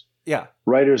writers. Yeah,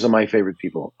 writers are my favorite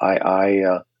people.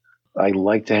 I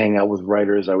like to hang out with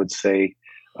writers. I would say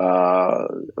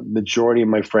majority of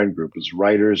my friend group is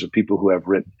writers or people who have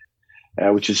written,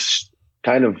 which is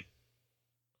kind of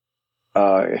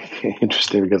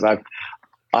interesting because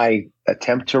I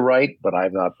attempt to write, but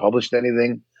I've not published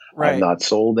anything. Right. I've not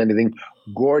sold anything.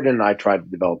 Gordon and I tried to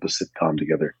develop a sitcom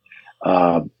together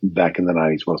back in the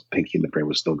 90s while Pinky and the Brain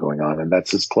was still going on. And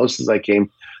that's as close as I came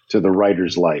to the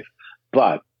writer's life.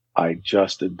 But I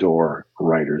just adore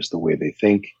writers, the way they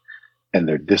think and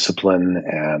their discipline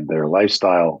and their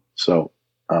lifestyle. So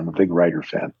I'm a big writer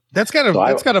fan. That's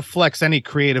gotta flex any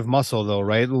creative muscle though,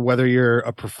 right? Whether you're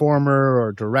a performer or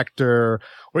a director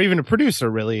or even a producer,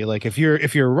 really. Like if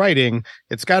you're writing,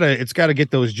 it's gotta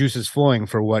get those juices flowing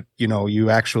for what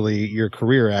your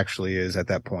career actually is at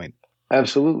that point.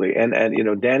 Absolutely. And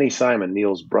Danny Simon,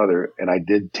 Neil's brother, and I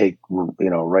did take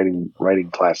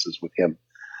writing classes with him.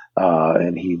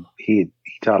 And he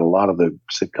taught a lot of the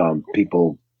sitcom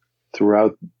people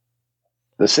throughout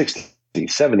the 60s,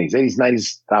 70s, 80s,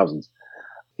 90s, thousands.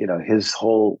 His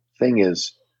whole thing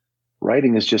is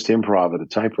writing is just improv at a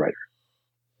typewriter.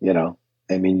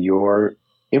 You're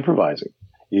improvising.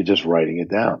 You're just writing it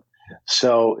down.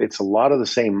 So it's a lot of the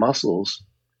same muscles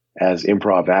as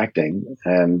improv acting.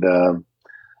 And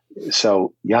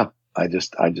so, yeah, I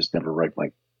just never write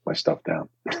my stuff down.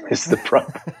 It's the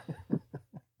problem.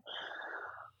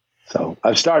 So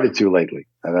I've started to lately.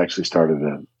 I've actually started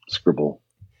to scribble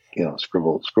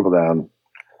down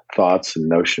thoughts and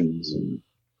notions, and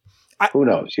who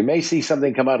knows? You may see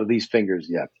something come out of these fingers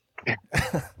yet.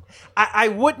 I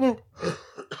wouldn't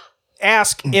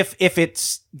ask if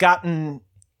it's gotten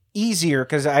easier,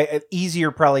 because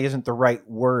easier probably isn't the right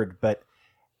word, but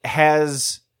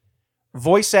has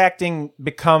voice acting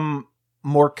become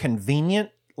more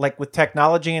convenient? Like with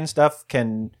technology and stuff,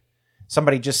 can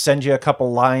somebody just send you a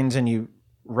couple lines and you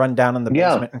run down in the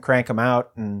basement and crank them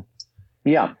out? And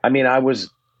yeah, I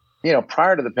was,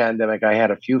 prior to the pandemic, I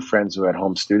had a few friends who had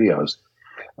home studios.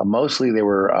 Mostly they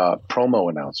were promo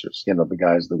announcers, the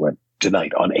guys that went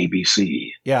tonight on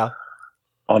ABC. Yeah.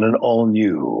 On an all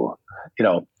new,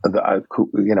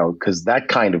 because that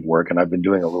kind of work, and I've been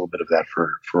doing a little bit of that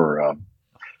for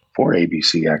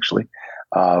ABC actually,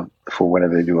 for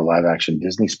whenever they do a live action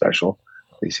Disney special,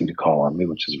 they seem to call on me,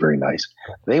 which is very nice.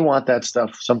 They want that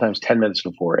stuff sometimes 10 minutes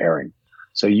before airing.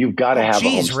 So you've got to have a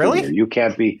home studio. You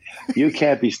can't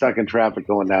be stuck in traffic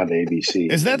going down to ABC.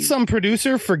 Is that some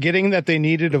producer forgetting that they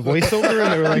needed a voiceover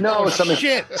and they were like, no, oh, something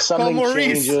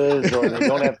changes, or they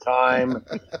don't have time.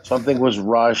 Something was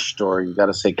rushed, or you got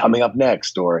to say coming up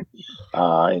next, or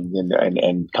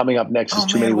and coming up next is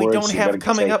too many words. We don't have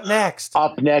coming up next.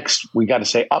 Up next, we got to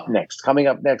say up next. Coming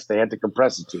up next, they had to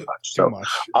compress it too much. So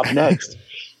up next.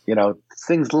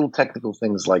 Little technical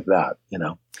things like that,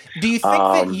 Do you think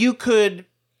that you could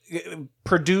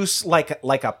produce like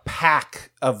a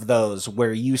pack of those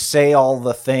where you say all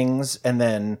the things, and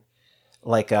then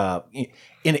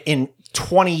in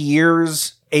 20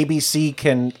 years ABC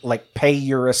can pay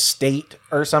your estate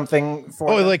or something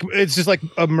for it? Like it's just like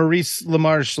a Maurice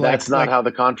LaMarche. That's not how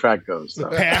the contract goes, though.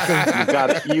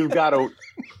 You've got to.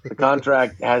 The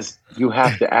contract has, you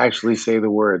have to actually say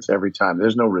the words every time.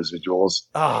 There's no residuals.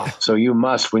 Oh. So you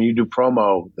must, when you do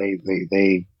promo,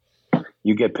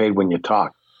 you get paid when you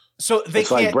talk. So they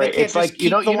can't just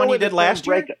keep the one you did last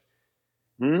year?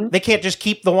 They can't just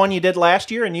keep the one you did last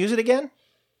year and use it again?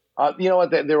 You know what?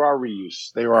 There are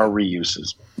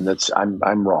reuses.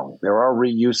 I'm wrong. There are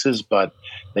reuses, but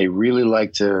they really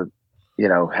like to,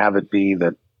 have it be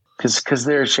that, because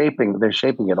they're shaping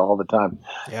it all the time.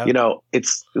 Yeah.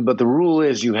 But the rule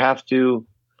is you have to. Do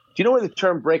you know where the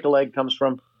term "break a leg" comes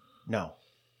from? No.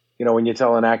 When you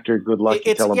tell an actor "good luck,"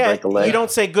 you tell them "break a leg." You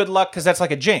don't say "good luck" because that's like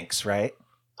a jinx, right?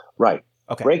 Right.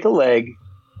 Okay. Break a leg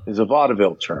is a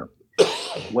vaudeville term.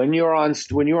 When you're on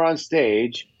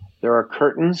stage, there are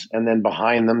curtains, and then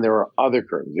behind them there are other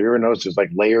curtains. You ever notice there's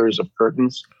layers of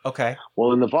curtains? Okay.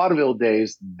 Well, in the vaudeville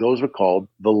days, those were called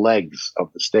the legs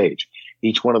of the stage.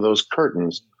 Each one of those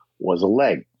curtains was a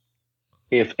leg.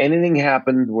 If anything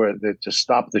happened to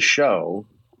stop the show,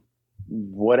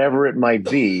 whatever it might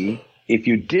be, if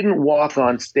you didn't walk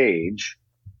on stage,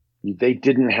 they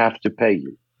didn't have to pay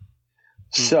you.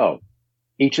 So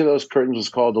each of those curtains was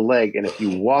called a leg. And if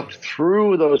you walked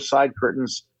through those side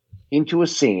curtains into a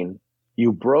scene,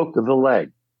 you broke the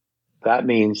leg. That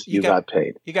means you got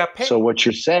paid. You got paid. So what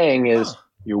you're saying is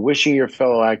you're wishing your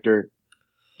fellow actor,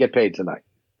 get paid tonight.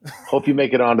 Hope you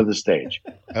make it onto the stage.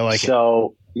 I like it.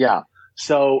 So, yeah.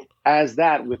 So as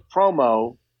that with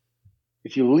promo,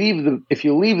 if you leave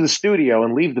the studio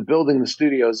and leave the building the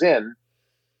studio's in,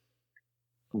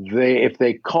 if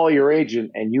they call your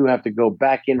agent and you have to go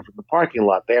back in from the parking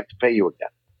lot, they have to pay you again.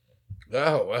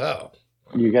 Oh, wow.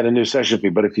 You get a new session fee.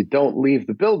 But if you don't leave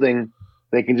the building,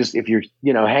 they can just, if you're,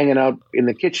 hanging out in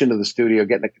the kitchen of the studio,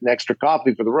 getting an extra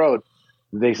coffee for the road,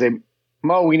 they say,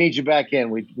 Mo, we need you back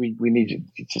in. We need you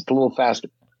just a little faster.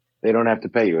 They don't have to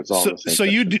pay you. It's all the same. So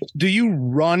do you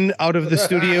run out of the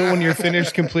studio when you're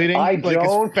finished completing? I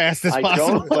don't. As fast as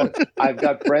possible. Don't, but I've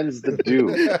got friends that do.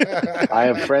 I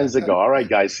have friends that go, all right,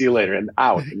 guys, see you later, and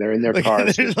out. And they're in their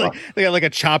cars. They got a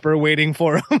chopper waiting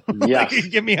for them. Yes.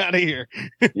 Get me out of here.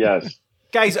 Yes.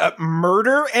 Guys,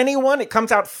 Murder Anyone? It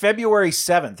comes out February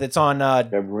 7th. It's on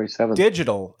February 7th.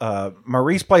 Digital.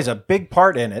 Maurice plays a big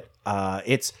part in it.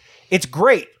 It's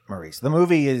great, Maurice. The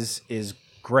movie is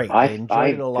great. I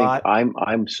enjoyed it a lot.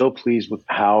 I'm so pleased with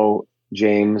how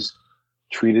James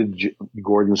treated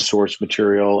Gordon's source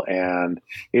material, and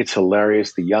it's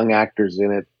hilarious. The young actors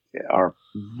in it are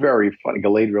very funny.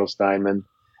 Galadriel Steinman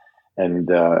and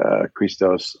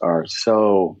Christos are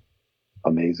so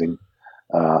amazing.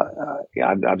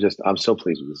 I'm so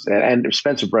pleased with this, and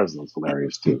Spencer Breslin's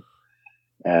hilarious too.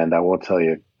 And I won't tell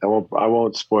you, I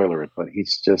won't spoiler it, but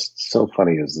he's just so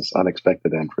funny as this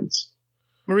unexpected entrance.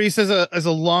 Maurice, as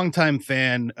a longtime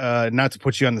fan, not to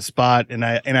put you on the spot, and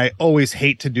I always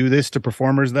hate to do this to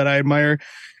performers that I admire.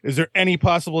 Is there any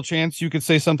possible chance you could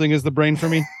say something as the Brain for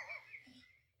me?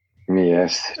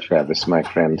 Yes, Travis, my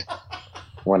friend.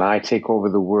 When I take over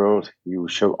the world, you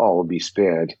shall all be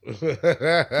spared.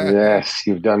 Yes,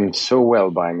 you've done so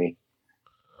well by me.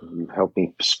 You've helped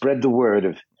me spread the word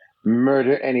of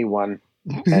murder anyone,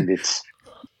 and its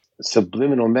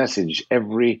subliminal message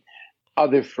every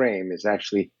other frame is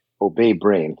actually obey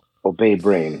brain, obey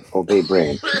brain, obey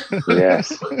brain.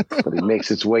 Yes, but it makes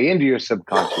its way into your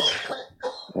subconscious,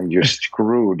 and you're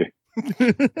screwed.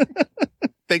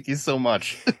 Thank you so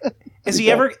much. Is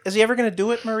he ever going to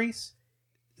do it, Maurice?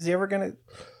 Is he ever going to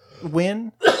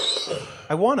win?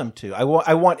 I want him to. I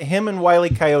want him and Wile E.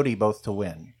 Coyote both to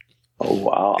win. Oh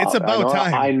wow! It's about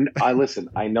time. I listen.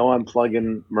 I know I'm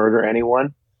plugging Murder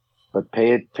Anyone, but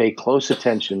pay close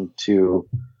attention to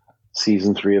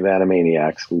season 3 of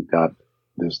Animaniacs. We've got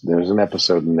there's an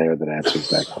episode in there that answers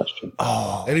that question.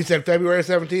 Oh, and he said February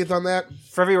 17th on that.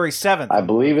 February 7th. I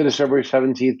believe it is February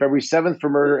 17th. February 7th for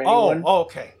Murder Anyone. Oh,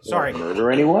 okay. Sorry.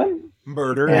 Murder Anyone.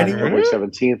 Murder and Anyone. February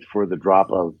 17th for the drop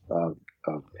of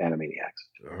Animaniacs.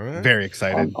 Right. Very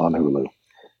excited on Hulu.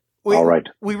 We, all right.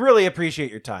 We really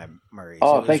appreciate your time, Maurice.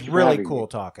 Oh, thank you. Really cool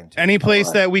talking to you. Any place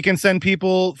that we can send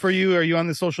people for you? Are you on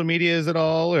the social medias at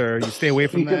all, or you stay away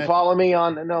from that? You can follow me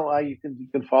on you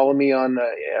can follow me on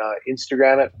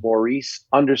Instagram at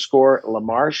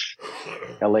Maurice_LaMarche,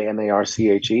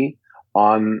 LaMarche.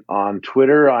 On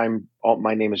Twitter,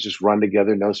 my name is just run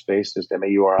together, no space, just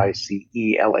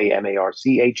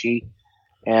MauriceLaMarche.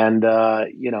 And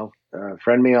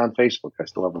friend me on Facebook. I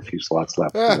still have a few slots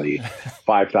left for the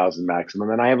 5,000 maximum,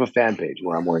 and I have a fan page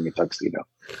where I'm wearing a tuxedo.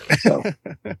 So,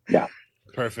 yeah,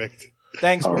 perfect.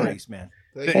 Thanks, Maurice, man.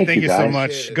 Thank you so guys.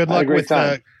 much. Good luck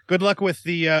with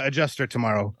the adjuster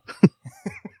tomorrow.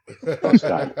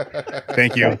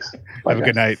 Thank you. Thanks. Have a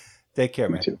good night. Take care,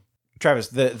 man. Travis,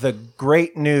 the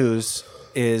great news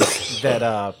is that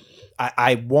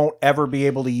I won't ever be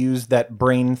able to use that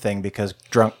brain thing because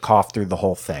Drunk coughed through the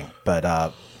whole thing.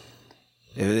 But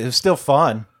it was still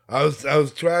fun. I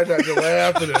was trying not to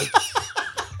laugh at it.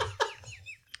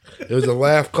 It was a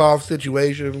laugh cough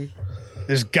situation.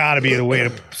 There's got to be a way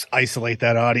to isolate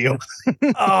that audio.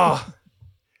 Oh,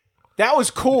 that was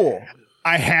cool.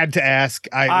 I had to ask.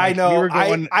 I know. We were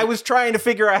going, I was trying to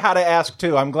figure out how to ask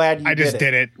too. I'm glad you did it. I just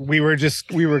did it. We were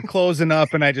closing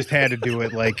up, and I just had to do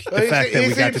it. Like the fact that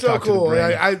we got to talk to the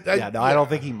brain. I don't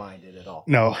think he minded at all.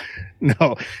 No.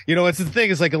 It's the thing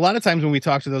is like a lot of times when we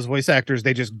talk to those voice actors,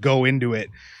 they just go into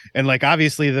it. And like,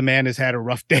 obviously the man has had a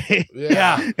rough day.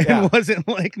 Yeah. It wasn't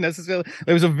like necessarily,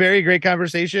 it was a very great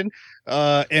conversation.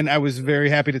 And I was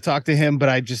very happy to talk to him, but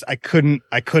I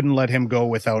couldn't let him go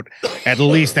without at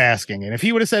least asking. And if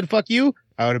he would have said, fuck you,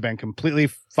 I would have been completely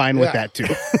fine with that too.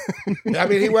 I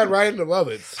mean, he went right into love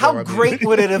it. So, How great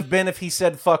would it have been if he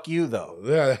said "fuck you" though?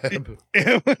 Yeah,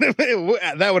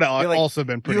 that would have also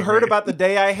been pretty. You heard great. about the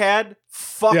day I had?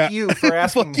 Fuck you for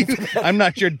asking me. I'm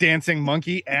not your dancing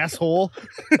monkey, asshole.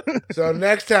 So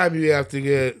next time you have to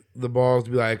get the balls to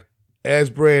be like,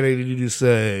 as Brandon, did you just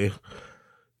say?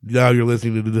 Now you're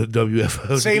listening to the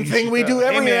WFOD. Same thing we do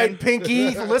every night,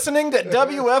 Pinky. Listening to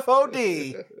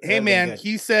WFOD. Hey man,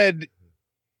 he said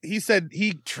he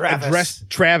addressed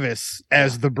Travis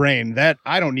as the brain. That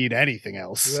I don't need anything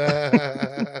else.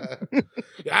 I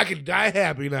can die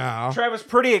happy now. Travis,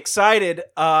 pretty excited.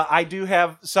 I do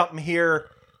have something here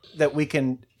that we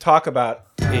can talk about.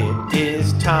 It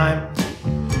is time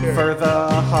for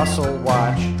the Hustle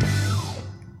Watch.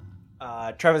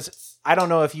 Travis, I don't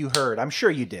know if you heard. I'm sure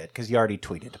you did because you already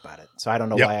tweeted about it. So I don't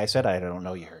know why I said I don't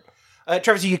know you heard.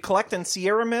 Travis, are you collecting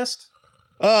Sierra Mist?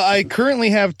 I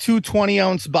currently have 2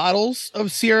 20-ounce bottles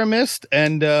of Sierra Mist,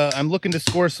 and I'm looking to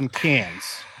score some cans.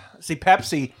 See,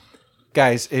 Pepsi,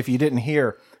 guys, if you didn't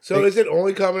hear. So is it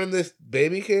only coming in this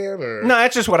baby can? Or No,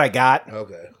 that's just what I got.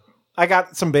 Okay. I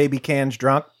got some baby cans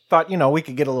drunk. Thought, we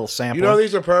could get a little sample.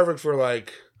 These are perfect for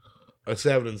like a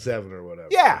 7 and 7 or whatever.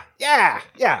 Yeah.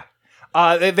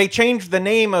 They changed the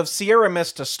name of Sierra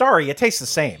Mist to Starry. It tastes the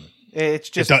same.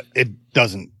 It's just... It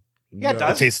doesn't. Yeah, it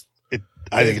does.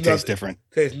 I think it tastes different.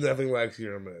 Tastes nothing like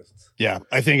Sierra Mist. Yeah,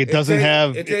 I think it doesn't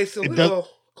have... It tastes a little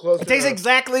closer. It tastes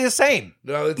exactly the same.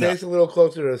 No, it tastes a little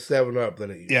closer to 7-Up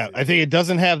than it used Yeah, to. I think it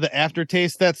doesn't have the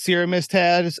aftertaste that Sierra Mist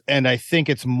has, and I think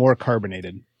it's more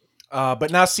carbonated.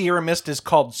 But now Sierra Mist is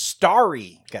called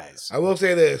Starry, guys. I will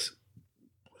say this.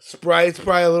 Sprite's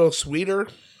probably a little sweeter,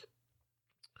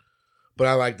 but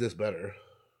I like this better.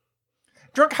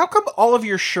 Drunk, how come all of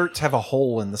your shirts have a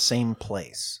hole in the same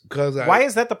place? Why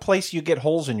is that the place you get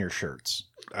holes in your shirts?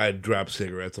 I drop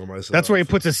cigarettes on myself. That's where he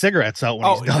puts his cigarettes out when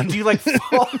he's done. Do you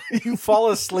you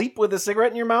fall asleep with a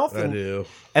cigarette in your mouth? I do.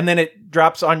 And then it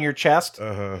drops on your chest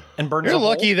and burns You're a hole?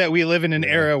 lucky that we live in an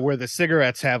era where the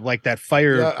cigarettes have like that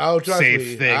fire trust safe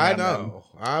me, thing. I on know. them.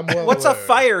 I'm well What's a aware.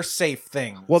 fire safe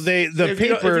thing? Well, the if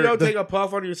you paper don't take a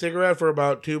puff on your cigarette for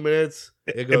about 2 minutes,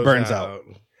 it goes burns out.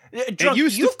 Drunk,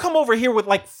 you've come over here with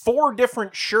like 4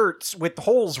 different shirts with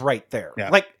holes right there.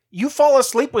 Like you fall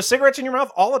asleep with cigarettes in your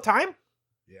mouth all the time?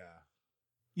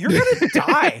 You're gonna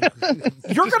die.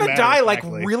 You're gonna die like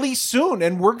really soon,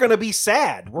 and we're gonna be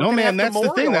sad. We're No, gonna man, have that's to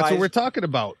the thing. That's what memorialize- we're talking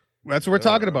about. That's what we're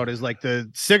talking about is like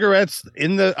the cigarettes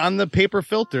on the paper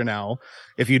filter now.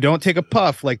 If you don't take a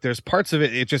puff, like there's parts of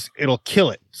it, it'll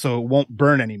kill it, so it won't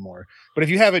burn anymore. But if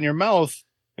you have it in your mouth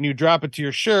and you drop it to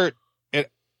your shirt,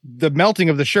 the melting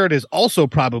of the shirt is also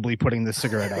probably putting the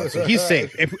cigarette out. So he's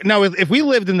safe. If we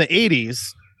lived in the 80s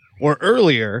or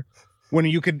earlier, when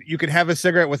you could have a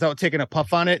cigarette without taking a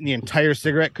puff on it, and the entire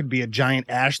cigarette could be a giant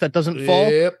ash that doesn't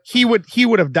fall, he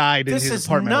would have died in his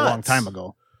apartment a long time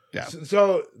ago. Yeah.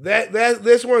 So that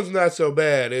this one's not so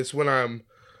bad. It's when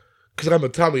because I'm a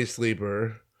tummy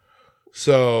sleeper.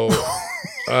 So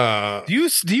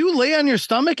do you lay on your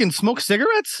stomach and smoke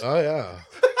cigarettes? Oh yeah.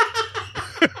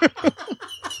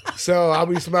 So I'll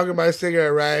be smoking my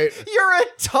cigarette, right? You're a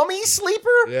tummy sleeper?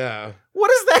 Yeah. What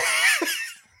is that?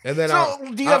 And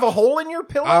then do you have a hole in your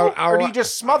pillow, I'll- or do you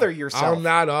just smother yourself? I'll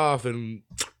nod off and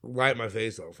light my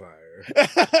face on fire.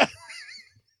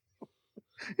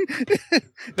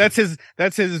 That's his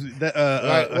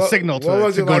signal to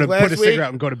go to put a cigarette out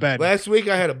and go to bed. Last week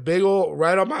I had a big old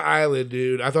right on my eyelid,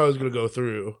 dude. I thought it was gonna go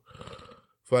through.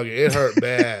 Fucking, it hurt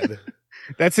bad.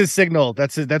 That's his signal.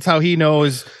 That's how he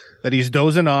knows that he's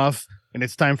dozing off, and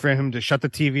it's time for him to shut the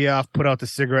TV off, put out the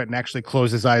cigarette, and actually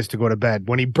close his eyes to go to bed.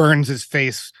 When he burns his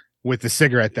face with the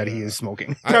cigarette that he is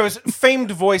smoking. Travis,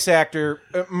 famed voice actor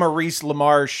Maurice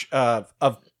LaMarche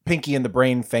of Pinky and the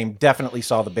Brain fame definitely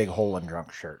saw the big hole in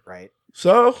Drunk's shirt, right?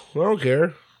 So I don't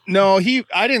care. No,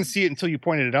 I didn't see it until you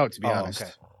pointed it out, to be honest.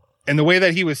 Okay. And the way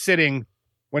that he was sitting,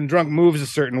 when Drunk moves a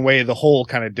certain way, the hole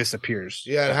kind of disappears.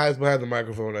 Yeah, it hides behind the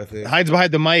microphone, I think. It hides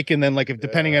behind the mic, and then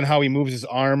depending on how he moves his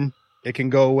arm, it can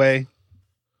go away.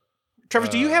 Travis,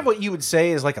 do you have what you would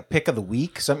say is like a pick of the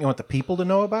week? Something you want the people to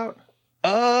know about?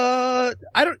 I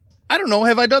don't know.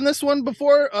 Have I done this one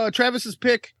before? Travis's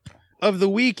pick of the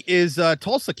week is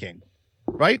Tulsa King,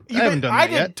 right? I haven't done that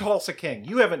did yet. Tulsa King.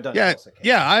 You haven't done Yeah, Tulsa King.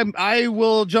 yeah. I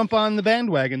will jump on the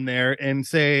bandwagon there and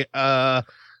say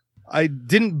I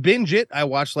didn't binge it. I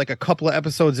watched like a couple of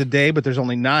episodes a day, but there's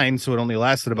only 9, so it only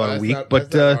lasted about a week.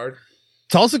 But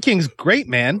Tulsa King's great,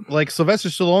 man. Like Sylvester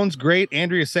Stallone's great,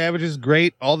 Andrea Savage is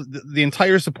great. All the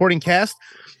entire supporting cast.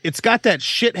 It's got that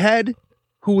shithead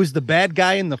who was the bad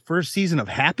guy in the first season of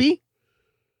Happy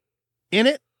in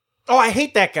it. Oh, I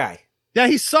hate that guy. Yeah,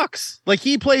 he sucks. Like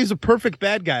he plays a perfect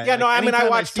bad guy. Yeah, no, Like, I mean I anytime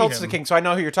watched see Tulsa him- King, so I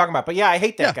know who you're talking about. But yeah, I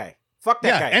hate that guy. Fuck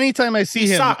that guy. Anytime I see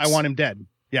He him, sucks. I want him dead.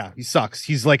 Yeah, he sucks.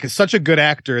 He's like such a good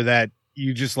actor that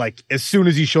you just like as soon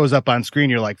as he shows up on screen,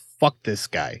 you're like, fuck this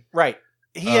guy. Right.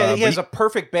 He has a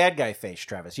perfect bad guy face,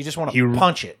 Travis. You just want to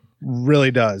punch it.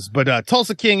 Really does. But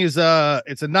Tulsa King is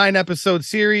it's a 9-episode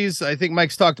series. I think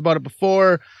Mike's talked about it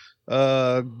before.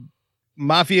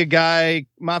 Mafia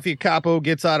capo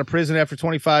gets out of prison after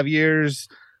 25 years.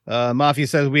 Mafia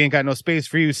says we ain't got no space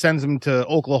for you, sends him to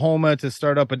Oklahoma to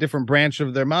start up a different branch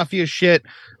of their mafia shit.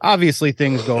 Obviously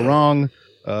things go wrong.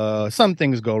 Some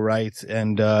things go right,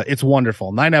 and it's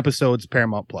wonderful. 9 episodes,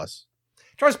 Paramount Plus.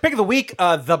 Travis, pick of the week,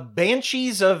 The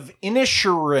Banshees of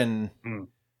Inisherin.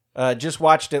 Just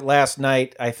watched it last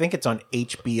night. I think it's on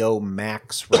HBO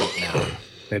Max right now.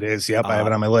 It is. Yep, I have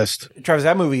it on my list. Travis,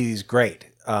 that movie is great.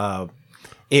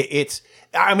 It's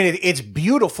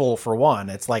beautiful for one.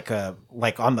 It's like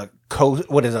on the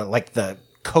coast. What is it? Like the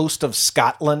coast of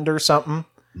Scotland or something.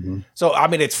 Mm-hmm. So I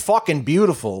mean, it's fucking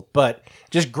beautiful, but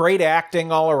just great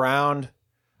acting all around.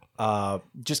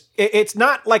 It's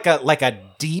not like a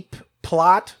deep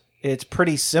plot. It's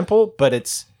pretty simple, but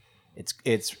it's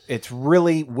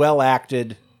really well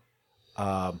acted.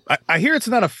 I hear it's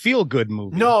not a feel good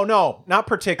movie. No, not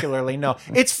particularly. No,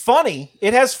 it's funny.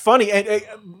 It has funny.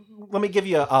 Let me give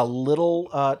you a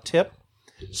little tip.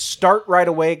 Start right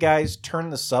away, guys. Turn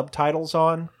the subtitles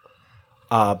on.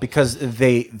 because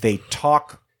they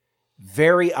talk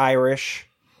very Irish.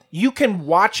 You can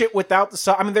watch it without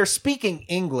the I mean, they're speaking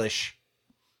English,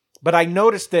 but I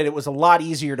noticed that it was a lot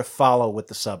easier to follow with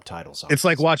the subtitles on. It's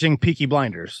like watching Peaky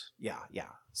Blinders. Yeah.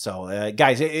 So,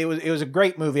 guys, it was a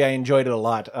great movie. I enjoyed it a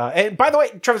lot. And by the way,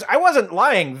 Travis, I wasn't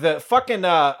lying. The fucking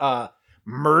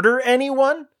Murder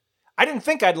Anyone, I didn't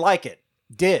think I'd like it.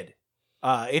 Did.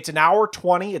 It's an hour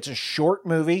 20. It's a short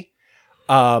movie.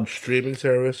 Streaming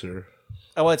service or?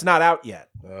 Oh, well, it's not out yet.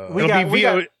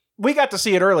 We got to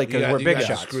see it early because we're big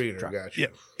shots. Gotcha.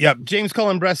 Yeah. James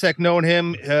Cullen Bressek, knowing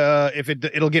him,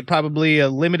 it'll get probably a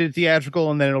limited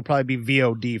theatrical, and then it'll probably be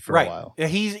VOD for a while.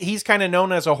 He's kind of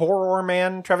known as a horror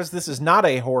man. Travis, this is not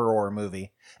a horror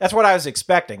movie. That's what I was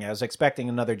expecting. I was expecting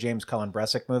another James Cullen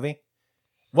Bressek movie.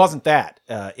 Wasn't that?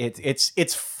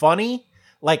 It's funny.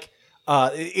 Like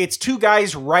it's two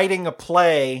guys writing a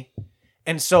play,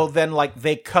 and so then like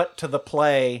they cut to the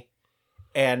play,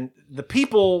 and the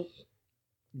people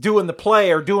doing the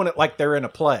play are doing it like they're in a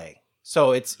play.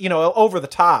 So it's, over the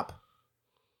top.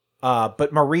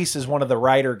 But Maurice is one of the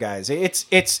writer guys. It's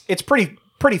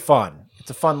pretty fun. It's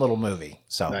a fun little movie.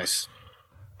 So nice.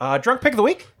 Drunk pick of the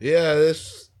week? Yeah,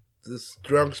 this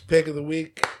drunk's pick of the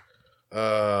week.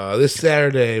 This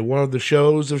Saturday, one of the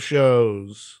shows of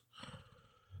shows.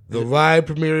 The live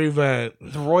premiere event.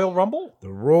 The Royal Rumble? The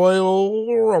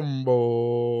Royal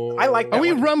Rumble. I like that.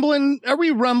 Are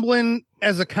we rumbling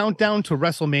as a countdown to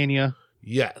WrestleMania?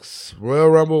 Yes. Royal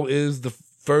Rumble is the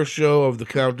first show of the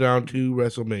countdown to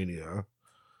WrestleMania.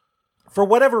 For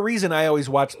whatever reason, I always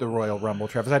watch the Royal Rumble,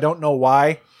 Travis. I don't know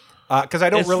why. Because I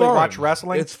don't really watch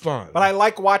wrestling. It's fun. But I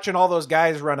like watching all those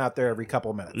guys run out there every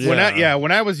couple of minutes. Yeah.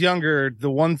 When I was younger,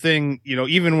 the one thing,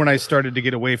 even when I started to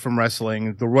get away from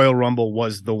wrestling, the Royal Rumble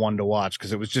was the one to watch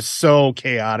because it was just so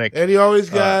chaotic. And you always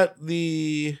got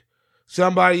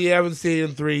somebody you haven't seen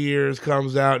in 3 years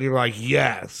comes out and you're like,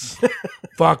 yes.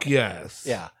 Fuck yes.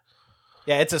 Yeah.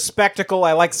 Yeah, it's a spectacle.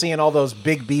 I like seeing all those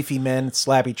big beefy men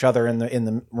slap each other in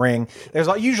the ring. There's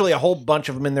usually a whole bunch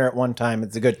of them in there at one time.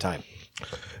 It's a good time.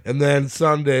 And then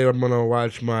Sunday, I'm gonna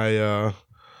watch my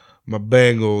my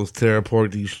Bengals tear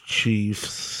apart these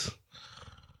Chiefs.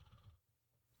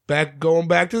 Going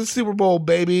back to the Super Bowl,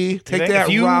 baby. Take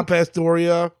that, Rob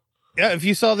Pastoria. Yeah, if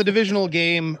you saw the divisional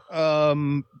game, the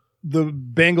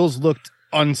Bengals looked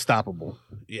unstoppable.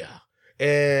 Yeah,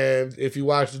 and if you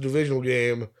watch the divisional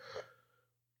game,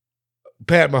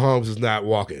 Pat Mahomes is not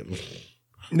walking.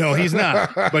 No, he's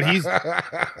not. But he's.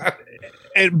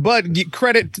 But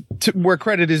credit to where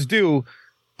credit is due,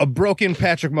 a broken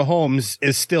Patrick Mahomes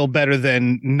is still better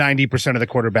than 90% of the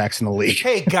quarterbacks in the league.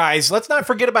 Hey, guys, let's not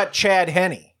forget about Chad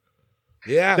Henne.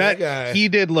 Yeah, that guy. He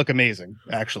did look amazing,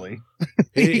 actually.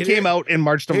 he came out and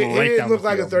marched him right down the field. He didn't look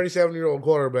like a 37-year-old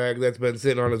quarterback that's been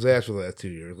sitting on his ass for the last 2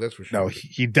 years. That's for sure. No,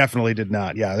 he definitely did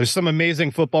not. Yeah, there's some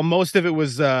amazing football. Most of it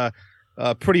was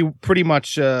pretty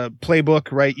much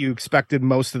playbook, right? You expected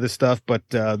most of the stuff, but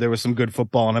there was some good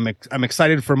football, and I'm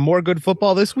excited for more good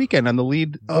football this weekend on the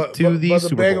lead up to the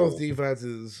Super Bowl. Bengals defense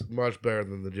is much better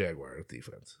than the Jaguars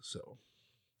defense. So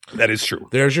that is true.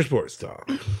 There's your sports talk,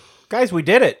 guys. We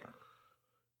did it.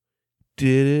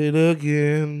 Did it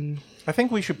again. I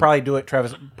think we should probably do it,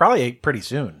 Travis. Probably pretty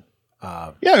soon.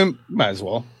 Yeah, might as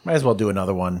well. Might as well do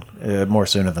another one more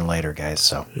sooner than later, guys.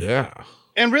 So yeah.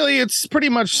 And really, it's pretty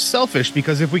much selfish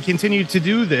because if we continue to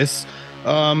do this,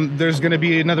 there's going to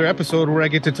be another episode where I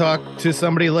get to talk to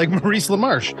somebody like Maurice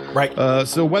LaMarche. Right.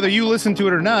 So whether you listen to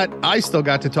it or not, I still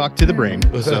got to talk to the brain.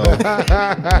 So.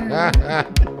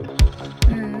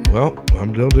 Well,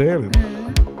 I'm Dill Dannon.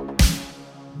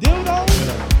 Dildo.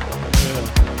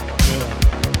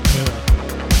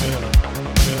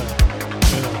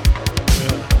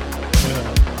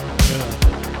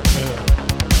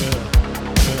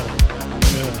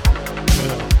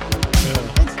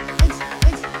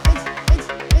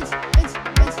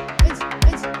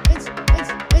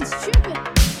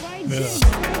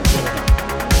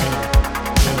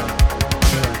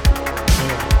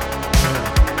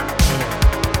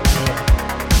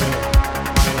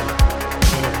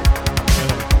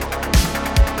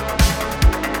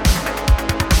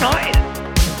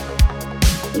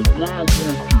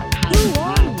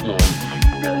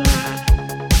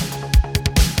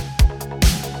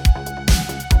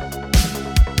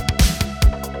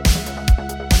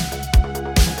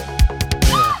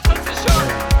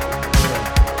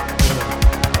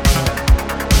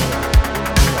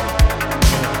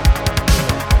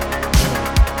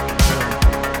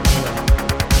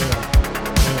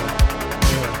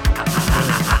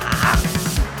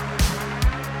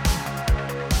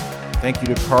 Thank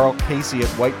you to Carl Casey at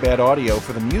White Bad Audio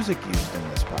for the music used in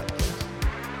this podcast.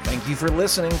 Thank Thank you for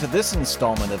listening to this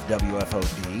installment of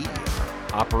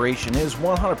WFOD. Operation is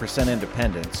 100%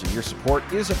 independent, so your support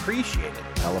is appreciated.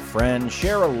 Tell a friend,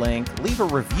 share a link, leave a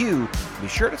review. Be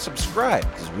sure to subscribe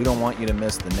because we don't want you to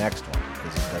miss the next one.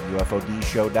 Visit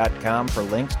WFODshow.com for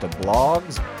links to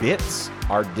blogs, bits,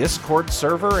 our Discord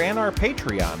server, and our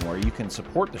Patreon, where you can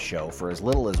support the show for as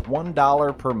little as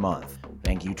 $1 per month.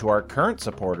 Thank you to our current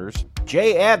supporters,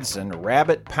 Jay Adson,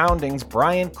 Rabbit Poundings,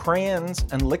 Brian Crayons,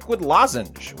 and Liquid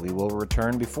Lozenge. We will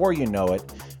return before you know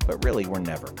it, but really we're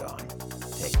never gone.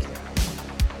 Take care.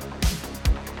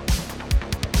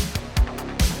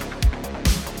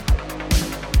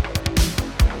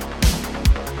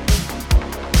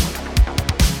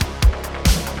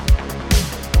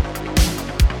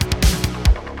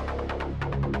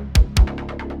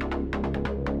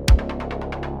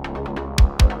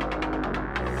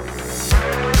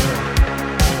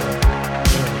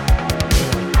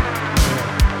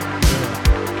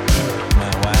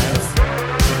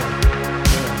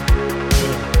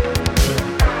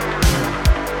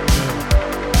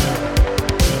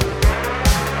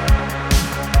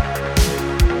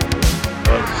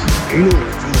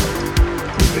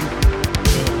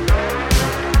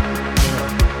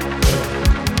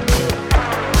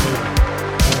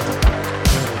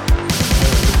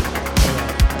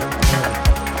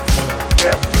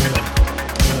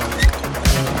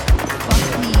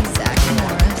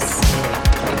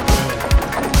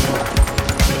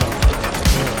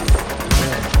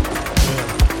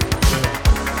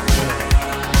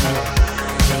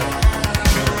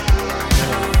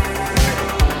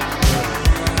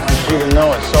 You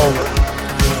know it's over.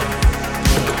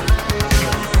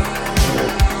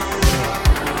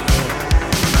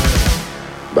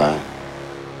 Bye.